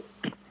more,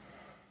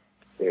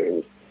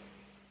 and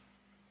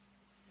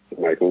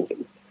Michael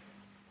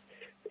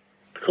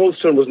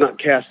Coldstone was not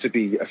cast to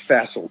be a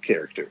facile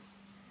character.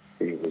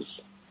 He was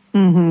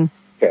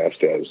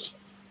cast as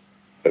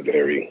a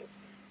very,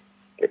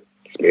 it's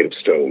made of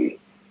stone.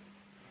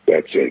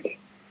 That's it.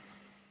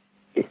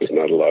 There's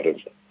not a lot of,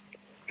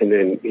 and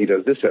then he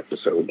does this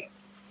episode.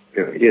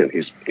 Again,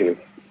 he's,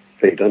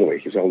 Faye Dunaway.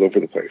 He's all over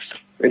the place.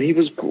 And he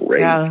was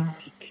great. Yeah.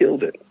 He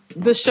killed it.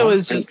 This show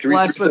is just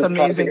blessed with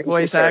amazing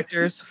voice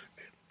actors.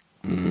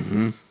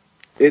 Mm-hmm.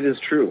 It is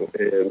true.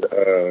 And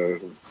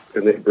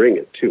they bring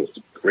it, too. It's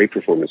great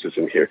performances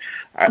in here.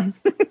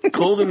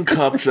 Golden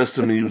Cup just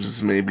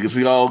amuses me because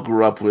we all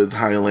grew up with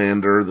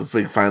Highlander, the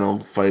big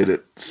final fight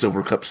at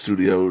Silver Cup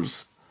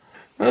Studios.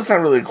 That's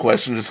not really a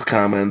question, just a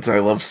comment. I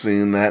love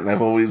seeing that, and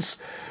I've always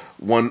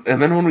and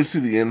then when we see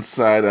the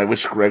inside, I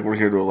wish Greg were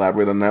here to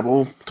elaborate on that.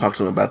 We'll talk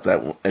to him about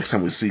that next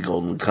time we see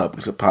Golden Cup,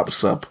 because it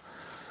pops up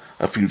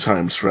a few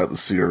times throughout the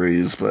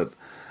series, but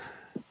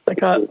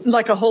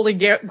like a Holy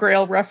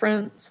Grail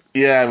reference.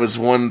 Yeah, I was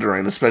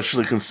wondering,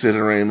 especially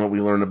considering what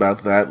we learned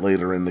about that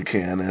later in the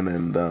canon,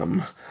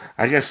 and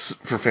I guess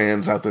for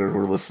fans out there who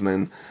are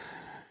listening,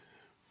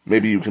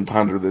 maybe you can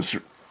ponder this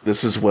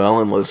as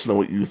well and let us know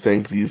what you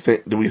think.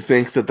 Do we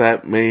think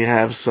that may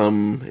have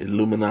some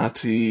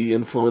Illuminati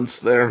influence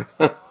there?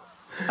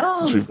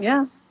 Oh,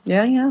 yeah.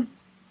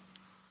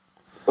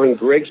 On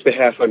Greg's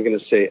behalf, I'm going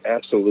to say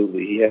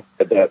absolutely. He had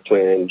that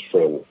planned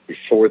from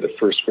before the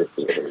first script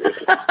was ever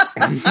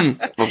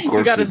written. Of course,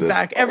 you got his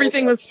back.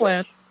 Everything was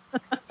planned.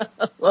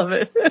 Love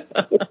it.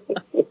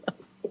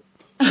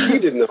 He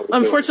didn't know.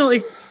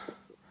 Unfortunately,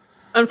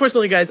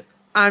 guys,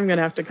 I'm going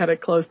to have to cut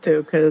it close,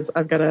 too, because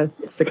I've got a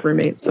sick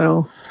roommate,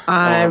 so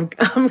I'm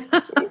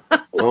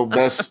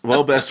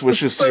best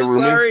wishes to your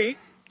roommate. Sorry.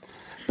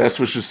 Best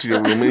wishes to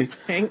your roommate.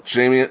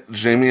 Jamie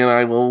and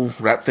I will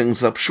wrap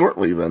things up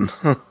shortly, then.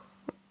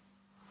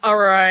 All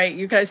right,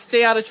 you guys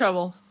stay out of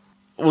trouble.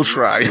 We'll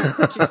try.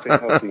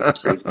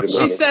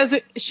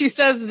 She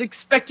says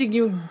expecting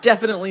you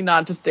definitely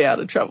not to stay out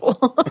of trouble.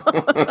 All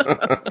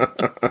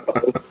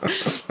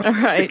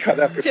right.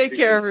 Take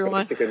care,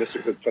 everyone. I think I missed a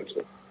good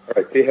punchline. All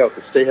right,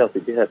 stay healthy,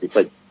 be happy.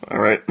 Bye. All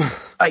right.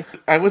 Bye.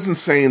 I wasn't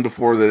saying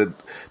before that it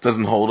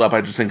doesn't hold up.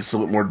 I just think it's a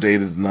little bit more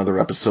dated than other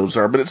episodes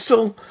are, but it's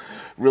still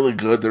really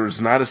good. There's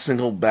not a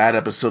single bad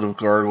episode of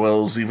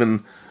Gargoyles.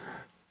 Even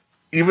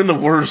the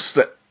worst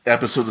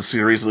episode of the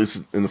series, at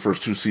least in the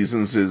first 2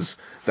 seasons,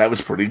 that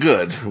was pretty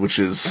good, which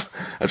is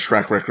a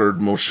track record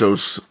most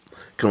shows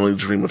can only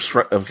dream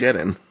of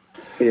getting.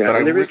 Yeah,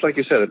 but there is, like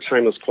you said, a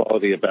timeless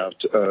quality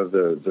about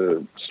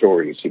the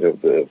stories,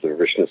 the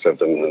richness of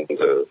them, and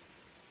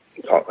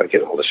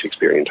all the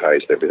Shakespearean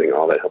ties and everything,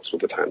 all that helps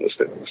with the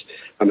timelessness.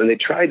 And they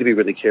tried to be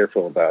really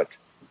careful about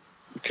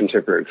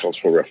contemporary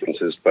cultural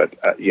references, but,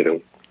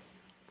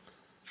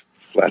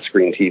 flat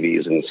screen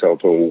TVs and cell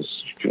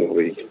phones can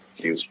only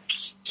use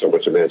so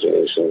much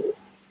imagination.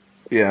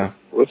 Yeah.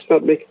 Let's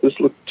not make this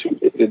look too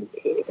dated,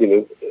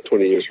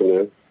 20 years from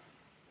now.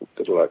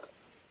 Good luck.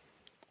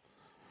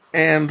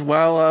 And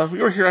while we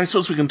were here, I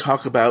suppose we can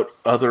talk about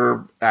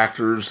other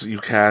actors you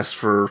cast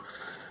for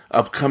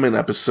upcoming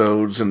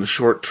episodes in the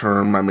short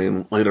term. I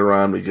mean, later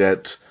on we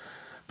get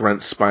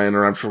Brent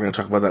Spiner. I'm sure we're going to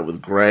talk about that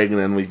with Greg. And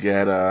then we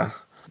get Darren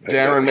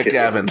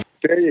McGavin.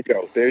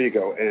 There you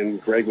go.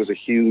 And Greg was a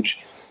huge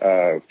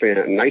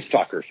Night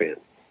Stalker fan.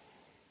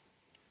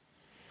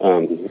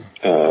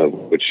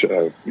 Which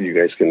you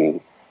guys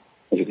your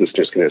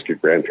listeners can ask your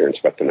grandparents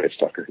about the Night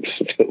Stalker.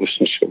 It's a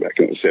television show back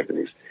in the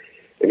 70s.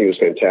 And he was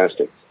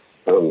fantastic.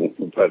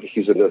 But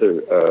he's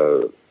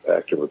another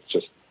actor with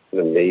just an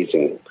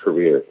amazing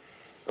career.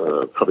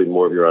 Probably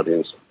more of your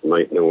audience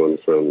might know him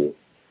from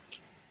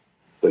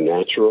The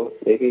Natural,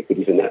 maybe, but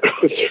even that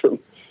was from,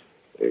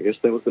 I guess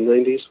that was the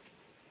 90s,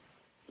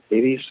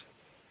 80s.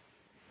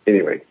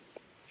 Anyway,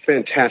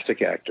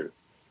 fantastic actor.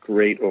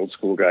 Great old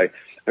school guy.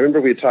 I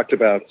remember we had talked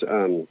about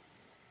Darren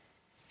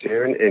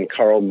and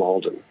Carl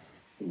Malden.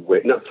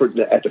 Not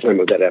at the time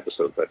of that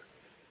episode, but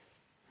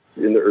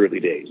in the early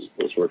days.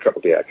 Those were a couple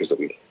of the actors that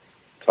we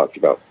talked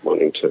about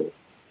wanting to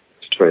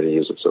try to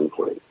use at some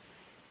point.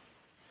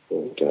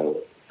 And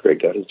Greg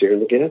got his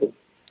Darren McGavin.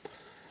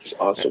 He's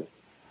awesome.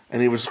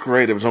 And he was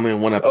great. It was only a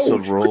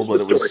one-episode role,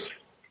 but it was... Story.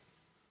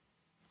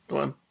 Go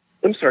on.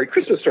 I'm sorry,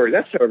 Christmas Story.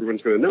 That's how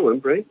everyone's going to know him,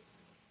 right?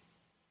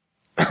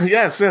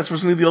 yes.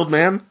 Wasn't he the old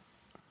man?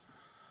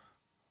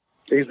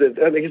 I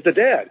think he's the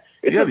dad.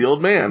 The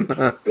old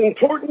man.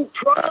 Important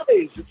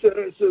prize.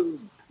 It's a...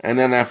 And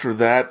then after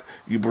that,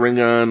 you bring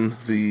on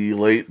the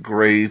late,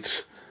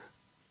 great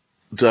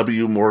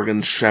W.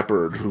 Morgan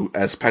Shepherd, who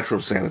as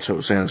Petros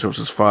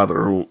Xanatos'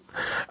 father, who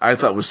I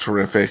thought was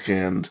terrific.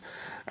 And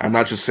I'm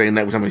not just saying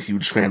that because I'm a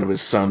huge fan of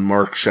his son,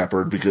 Mark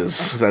Shepherd,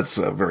 because that's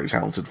a very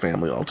talented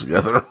family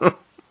altogether.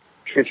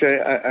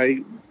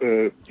 I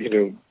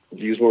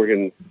use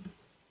Morgan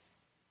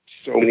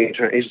so many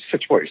times. He's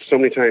such a voice so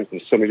many times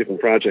in so many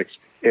different projects,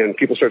 and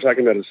people start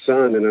talking about his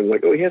son, and I'm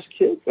like, oh, he has a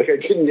kid. Like I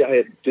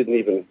didn't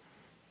even.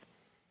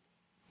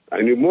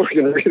 I knew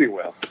Morgan really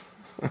well,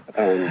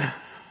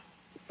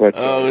 but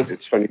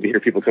it's funny to hear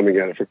people coming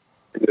at it from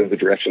the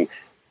direction.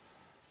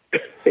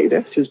 Hey,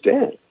 that's his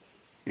dad.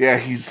 Yeah,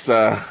 he's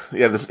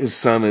his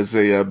son is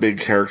a big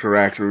character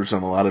actor who's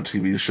on a lot of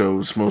TV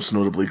shows, most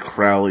notably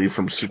Crowley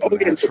from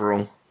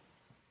Supernatural.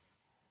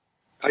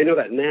 I know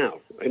that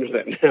now.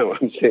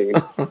 I'm saying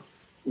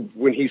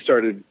when he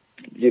started,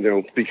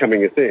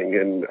 becoming a thing,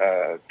 and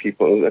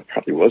people, that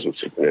probably was with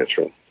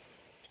Supernatural.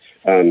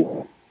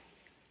 And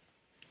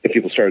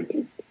people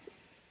started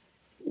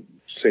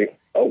saying,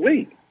 "Oh,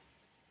 wait."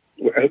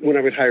 When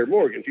I would hire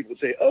Morgan, people would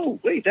say, "Oh,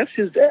 wait, that's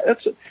his dad."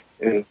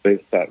 And I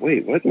thought,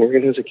 "Wait, what?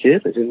 Morgan has a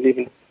kid?" I didn't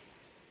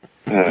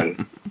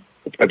even.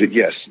 But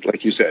yes,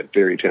 like you said,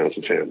 very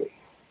talented family.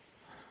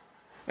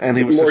 And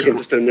he was Morgan,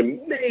 just an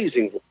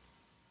amazing.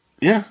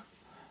 Yeah,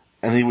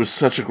 and he was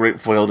such a great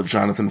foil to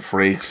Jonathan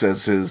Frakes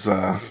as his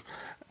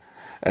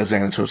as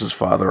Xanatos'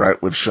 father,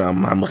 which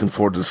I'm looking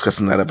forward to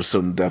discussing that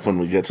episode in depth when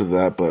we get to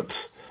that.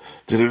 But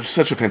did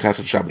such a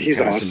fantastic job with the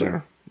cast in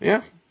there.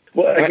 Yeah.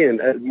 Well, again,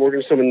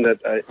 Morgan's someone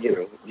that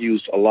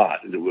used a lot.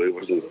 It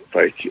wasn't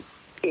like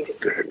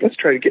let's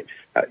try to get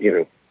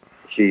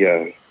he.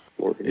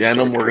 Morgan, yeah, I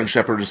know Morgan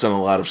Shepherd has done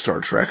a lot of Star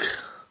Trek.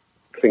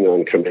 Thing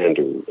on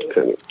Commander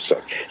kind of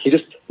stuff. He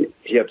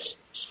had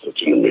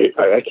such an amazing.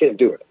 I can't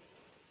do it.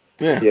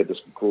 Yeah. He had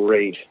this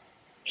great,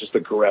 just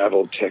the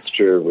gravel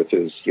texture with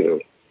his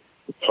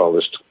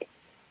polished.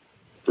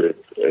 He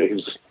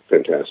was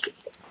fantastic.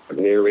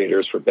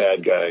 Narrators for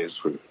bad guys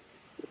were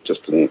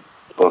just an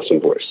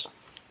awesome voice.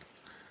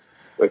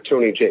 Like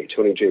Tony J.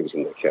 Tony J was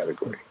in that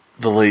category.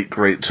 The late,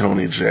 great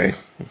Tony J.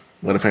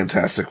 What a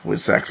fantastic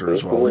voice actor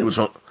as well. He was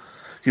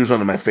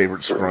one of my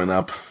favorites growing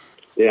up.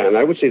 Yeah, and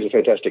I would say he's a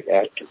fantastic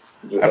actor.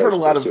 I've heard a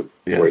lot of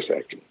voice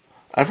acting.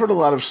 I've heard a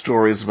lot of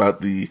stories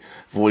about the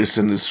voice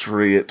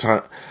industry at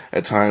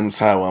times,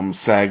 how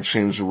SAG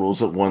changed the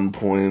rules at one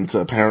point.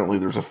 Apparently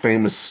there's a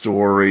famous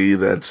story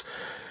that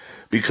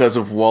because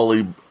of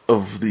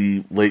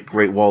the late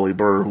great Wally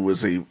Burr, who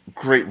was a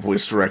great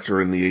voice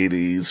director in the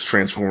 80s,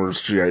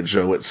 Transformers, G.I.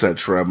 Joe,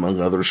 etc.,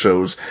 among other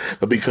shows,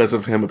 but because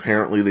of him,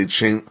 apparently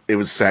it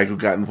was SAG who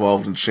got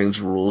involved and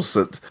changed the rules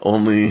that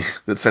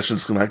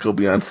sessions cannot go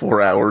beyond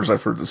 4 hours.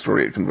 I've heard the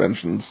story at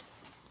conventions.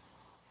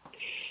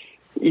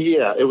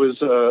 Yeah, it was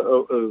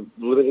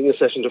limiting the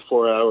session to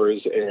 4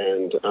 hours,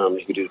 and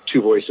you could do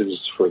 2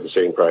 voices for the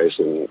same price,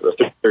 and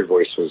the third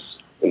voice was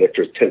an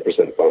extra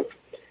 10% bump.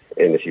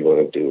 And if you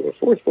want to do a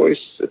 4th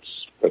voice,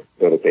 it's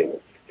another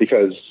payment.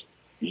 Because,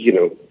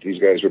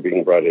 these guys were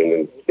being brought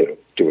in and,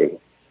 doing...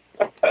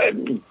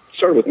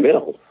 started with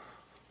Mel,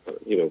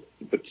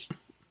 but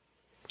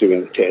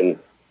doing 10,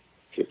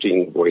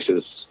 15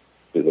 voices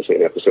in the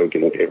same episode,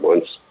 getting paid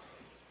once.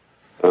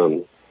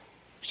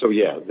 So,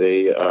 yeah,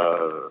 they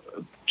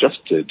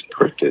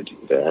corrected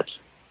that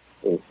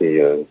with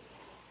the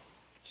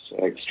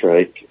SAG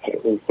strike. I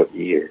don't know what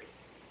year.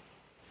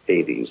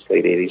 80s,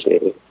 late 80s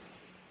maybe.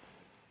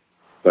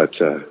 But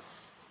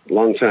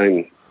long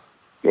time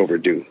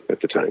overdue at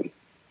the time.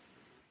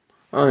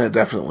 Oh, yeah,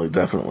 definitely.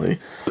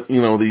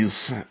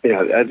 These...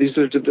 Yeah,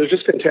 they're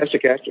just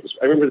fantastic actors.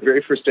 I remember the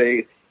very first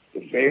day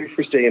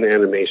in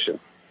animation,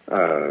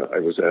 I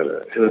was at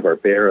a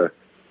Hanna-Barbera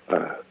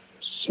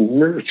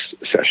Smurfs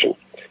session,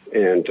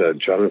 and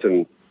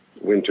Jonathan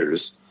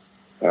Winters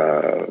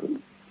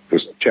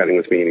was chatting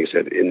with me, and he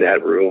said, in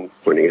that room,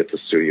 pointing at the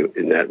studio,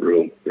 in that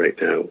room right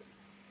now,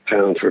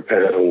 pound for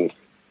pound,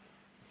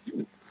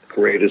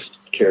 greatest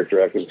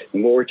character actors,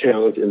 more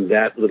talent in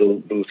that little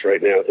booth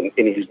right now than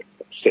any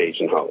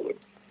stage in Hollywood.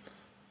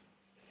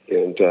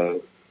 And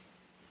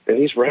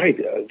he's right.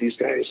 These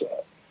guys,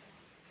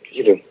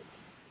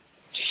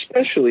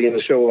 especially in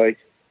a show like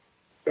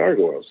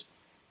Gargoyles,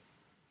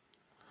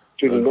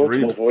 doing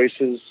multiple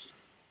voices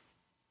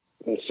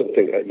and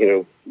something,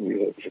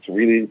 it's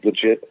really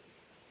legit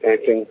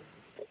acting.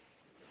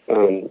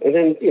 And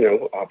then,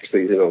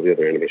 obviously, all the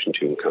other animation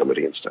too, and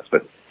comedy and stuff.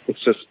 But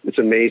it's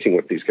amazing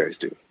what these guys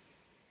do.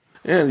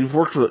 Yeah, you've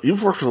worked with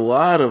a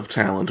lot of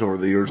talent over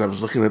the years. I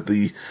was looking at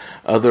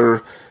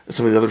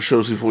some of the other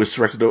shows you've voice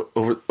directed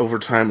over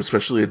time,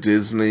 especially at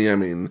Disney. I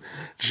mean,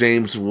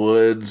 James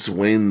Woods,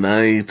 Wayne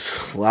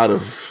Knight, a lot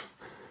of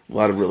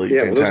really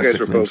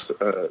fantastic those guys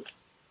are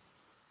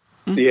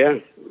both.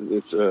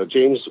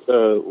 James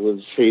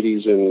was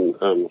Hades in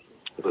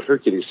the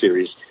Hercules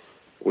series,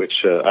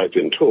 which I've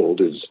been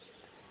told is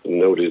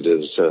noted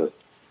as the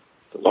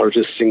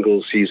largest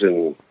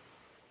single-season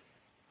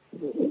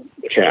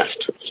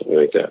cast, something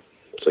like that.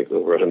 It's like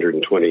over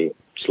 120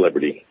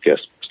 celebrity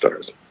guest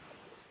stars.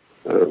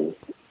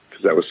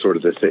 Because that was sort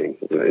of the thing.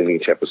 In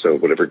each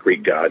episode, whatever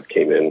Greek god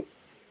came in,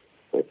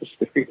 like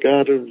the Greek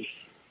god of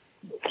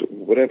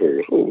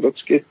whatever. Oh,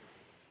 let's get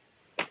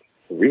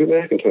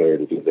Reba McEntire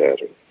to do that.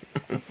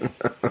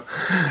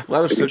 A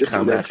lot of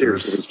sitcom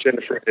actors. It was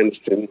Jennifer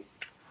Aniston.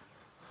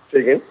 Say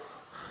again?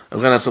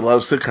 That's a lot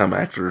of sitcom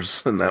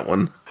actors in that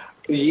one.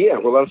 Yeah,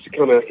 well, a lot of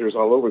sitcom actors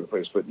all over the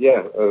place. But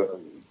yeah,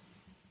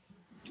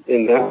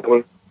 in that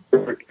one,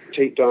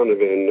 Tate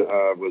Donovan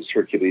was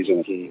Hercules,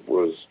 and he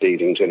was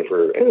dating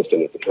Jennifer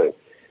Aniston at the time.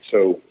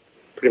 So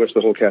pretty much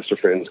the whole cast of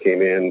Friends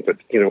came in, but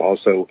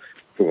also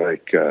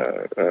like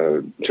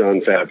Jon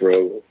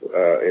Favreau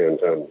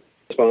and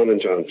Spawn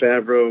and Jon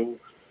Favreau.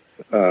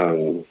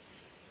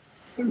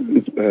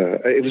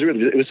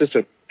 It was just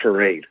a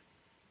parade.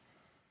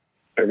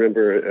 I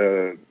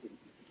remember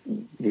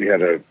we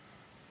had a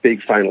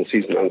big final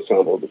season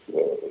ensemble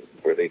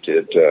where they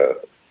did a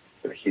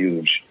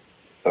huge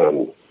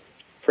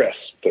press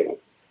thing.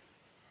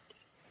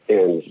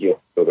 And,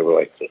 there were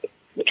like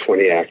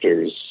 20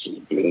 actors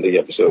in the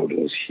episode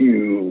in this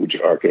huge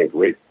arc in a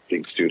great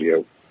big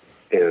studio.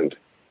 And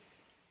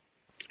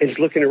just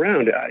looking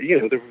around,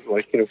 there were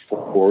like,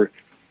 4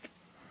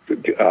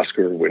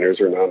 Oscar winners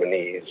or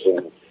nominees.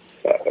 And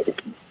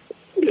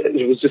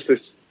it was just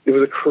it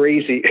was a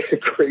crazy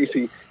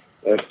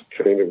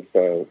kind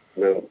of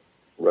Mount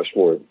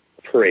Rushmore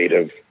parade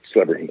of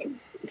celebrity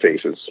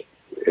faces.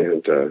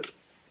 And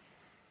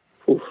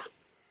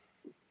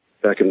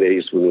back in the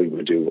days when we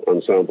would do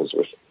ensembles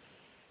with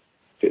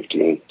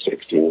 15,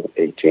 16,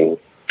 18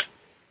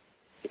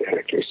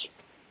 actors,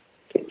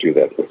 don't do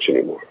that much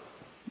anymore.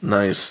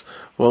 Nice.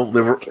 Well,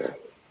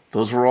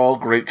 those were all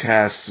great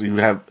casts. You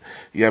have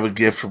a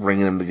gift for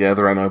bringing them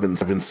together. I know I've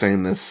been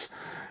saying this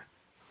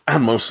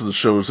on most of the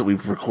shows that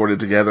we've recorded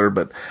together,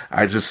 but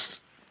I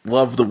just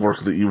love the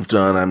work that you've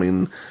done. I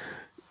mean,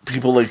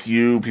 people like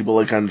you, people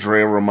like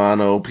Andrea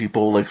Romano,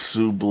 people like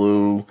Sue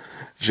Blue,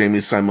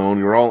 Jamie Simone,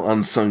 you're all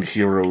unsung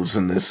heroes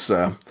in this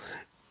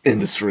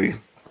industry.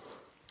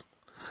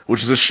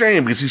 Which is a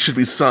shame, because you should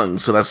be sung.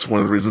 So that's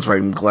one of the reasons why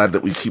I'm glad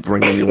that we keep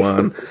bringing you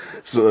on,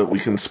 so that we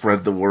can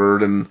spread the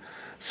word and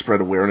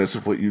spread awareness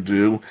of what you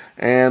do.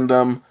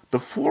 And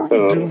before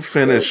we do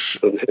finish...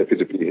 I'm happy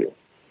to be here.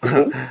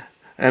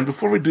 And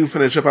before we do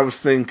finish up, I was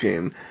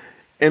thinking,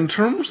 in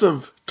terms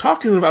of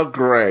talking about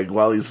Greg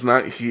while he's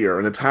not here,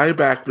 and to tie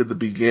back to the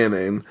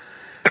beginning,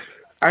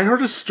 I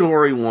heard a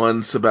story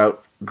once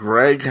about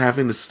Greg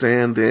having to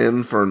stand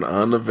in for an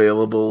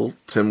unavailable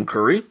Tim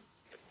Curry.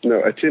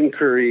 No, Tim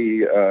Curry,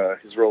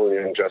 his role in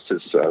Young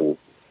Justice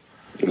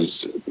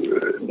was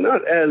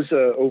not as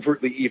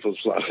overtly evil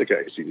as a lot of the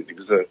guys. He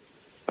was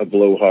a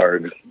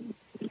blowhard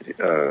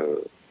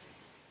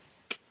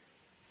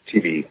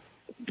TV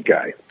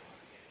guy.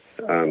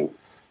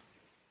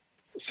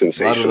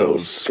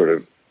 Sensational, sort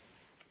of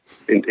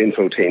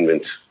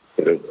infotainment,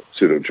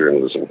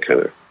 pseudo-journalism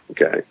kind of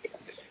guy.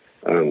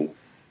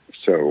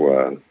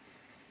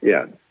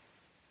 Yeah,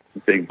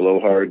 big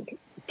blowhard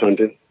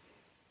pundit.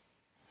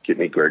 Give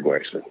me Greg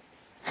Weisman.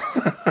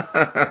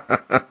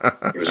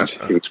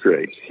 He was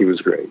great. He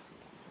was great.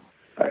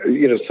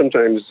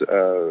 Sometimes,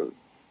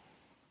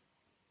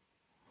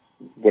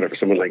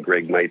 someone like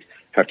Greg might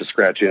have to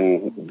scratch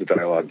in the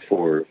dialogue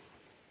for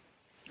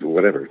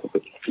whatever,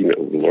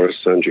 Laura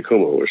San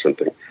Giacomo or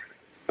something.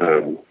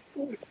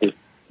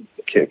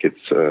 Can't get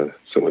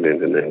someone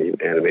in and then you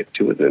animate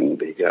to it, then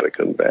they got to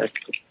come back,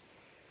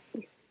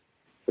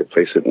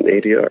 replace it in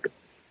ADR.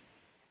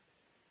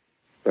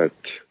 But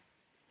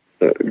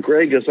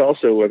Greg is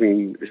also, has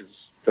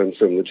done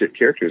some legit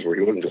characters where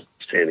he wasn't just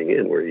standing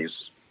in, where he's,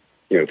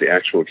 the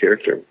actual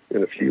character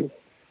in a few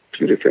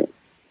different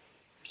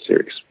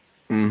series.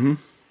 Mm-hmm.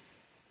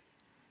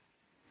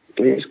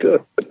 He's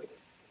good.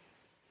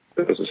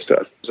 That was the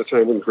stuff. There was a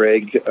time when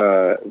Greg,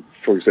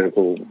 for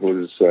example,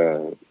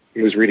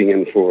 he was reading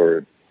in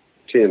for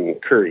Tim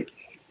Curry,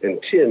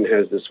 and Tim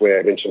has this way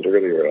I mentioned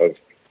earlier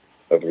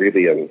of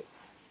really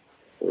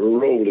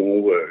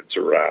rolling words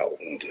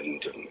around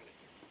and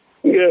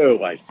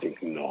no, I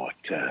think not.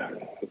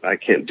 I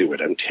can't do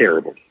it. I'm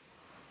terrible.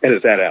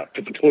 Edit that out.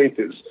 But the point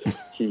is,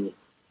 he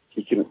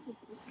can,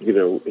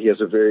 he has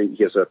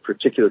a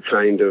particular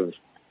kind of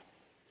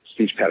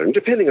speech pattern,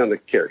 depending on the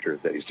character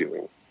that he's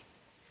doing.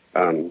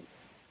 And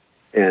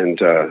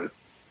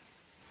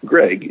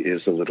Greg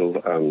is a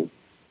little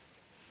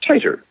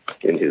tighter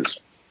in his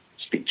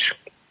speech.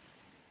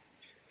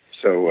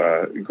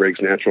 So Greg's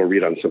natural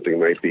read on something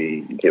might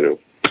be,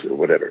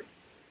 whatever.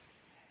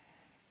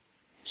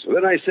 So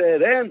then I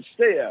said, and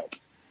stay out.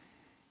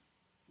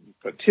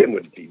 But Tim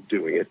would be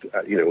doing it,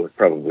 it would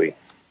probably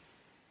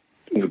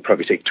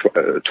take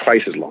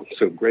twice as long.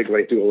 So Greg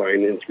might do a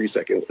line in 3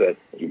 seconds that,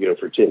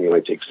 for Tim, it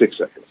might take 6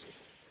 seconds.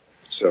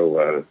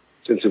 So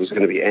since it was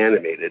going to be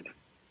animated,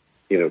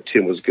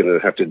 Tim was going to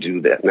have to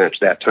do that, match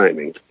that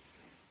timing.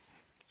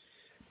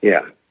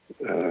 Yeah.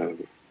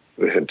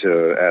 We had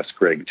to ask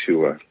Greg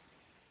to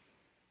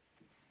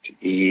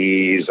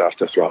ease off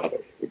the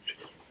throttle.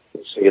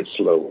 Sing it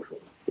slower.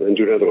 And then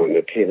do another one.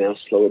 Okay, now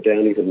slow it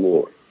down even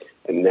more.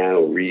 And now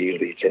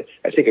really,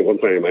 I think at one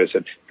point I might have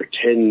said,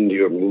 pretend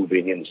you're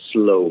moving in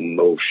slow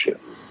motion.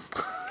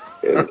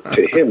 And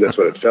to him, that's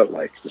what it felt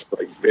like. Just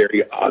like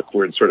very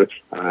awkward, sort of,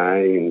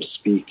 I'm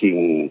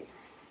speaking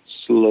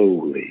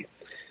slowly.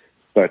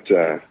 But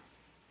I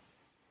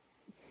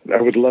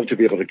would love to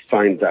be able to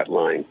find that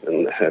line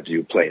and have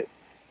you play it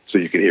so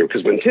you can hear.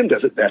 Because when Tim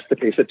does it, that's the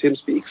pace that Tim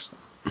speaks.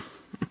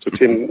 So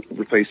Tim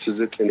replaces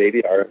it in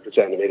ADR after it's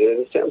animated, and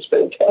it sounds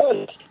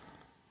fantastic.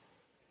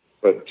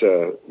 But,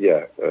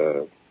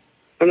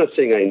 I'm not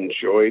saying I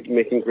enjoyed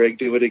making Greg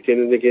do it again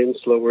and again,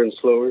 slower and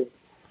slower.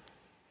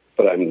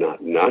 But I'm not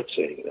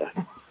saying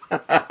that.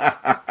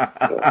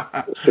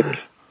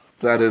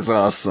 That is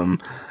awesome.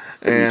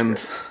 And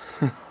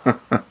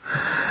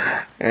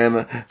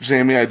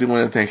Jamie, I do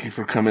want to thank you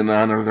for coming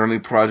on. Are there any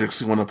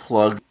projects you want to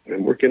plug?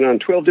 I'm working on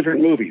 12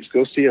 different movies.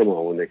 Go see them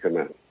all when they come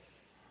out.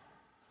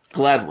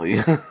 Gladly.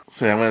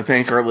 So I want to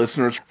thank our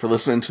listeners for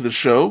listening to the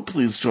show.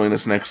 Please join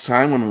us next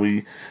time when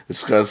we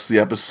discuss the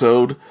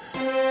episode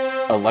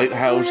A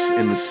Lighthouse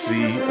in the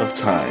Sea of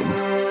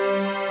Time.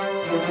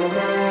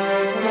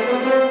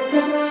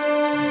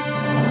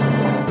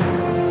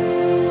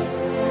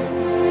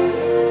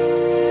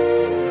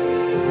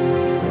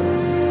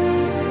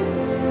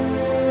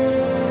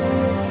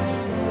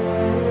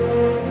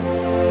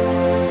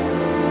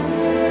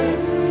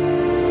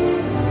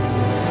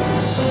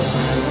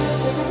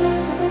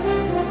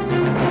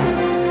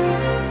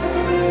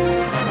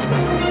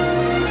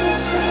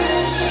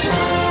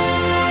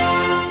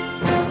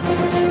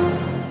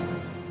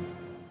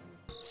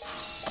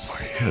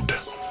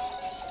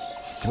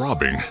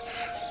 Throbbing.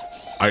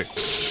 I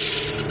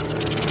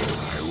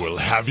will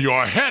have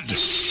your head.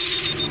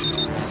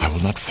 I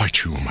will not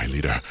fight you, my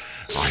leader.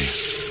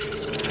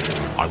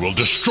 I will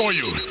destroy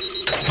you.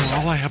 You're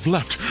all I have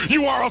left.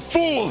 You are a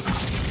fool.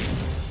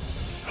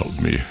 Help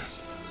me,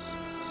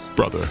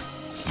 brother.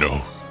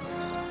 No.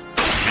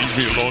 Leave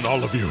me alone,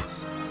 all of you.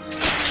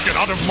 Get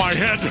out of my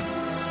head.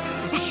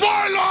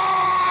 Silence!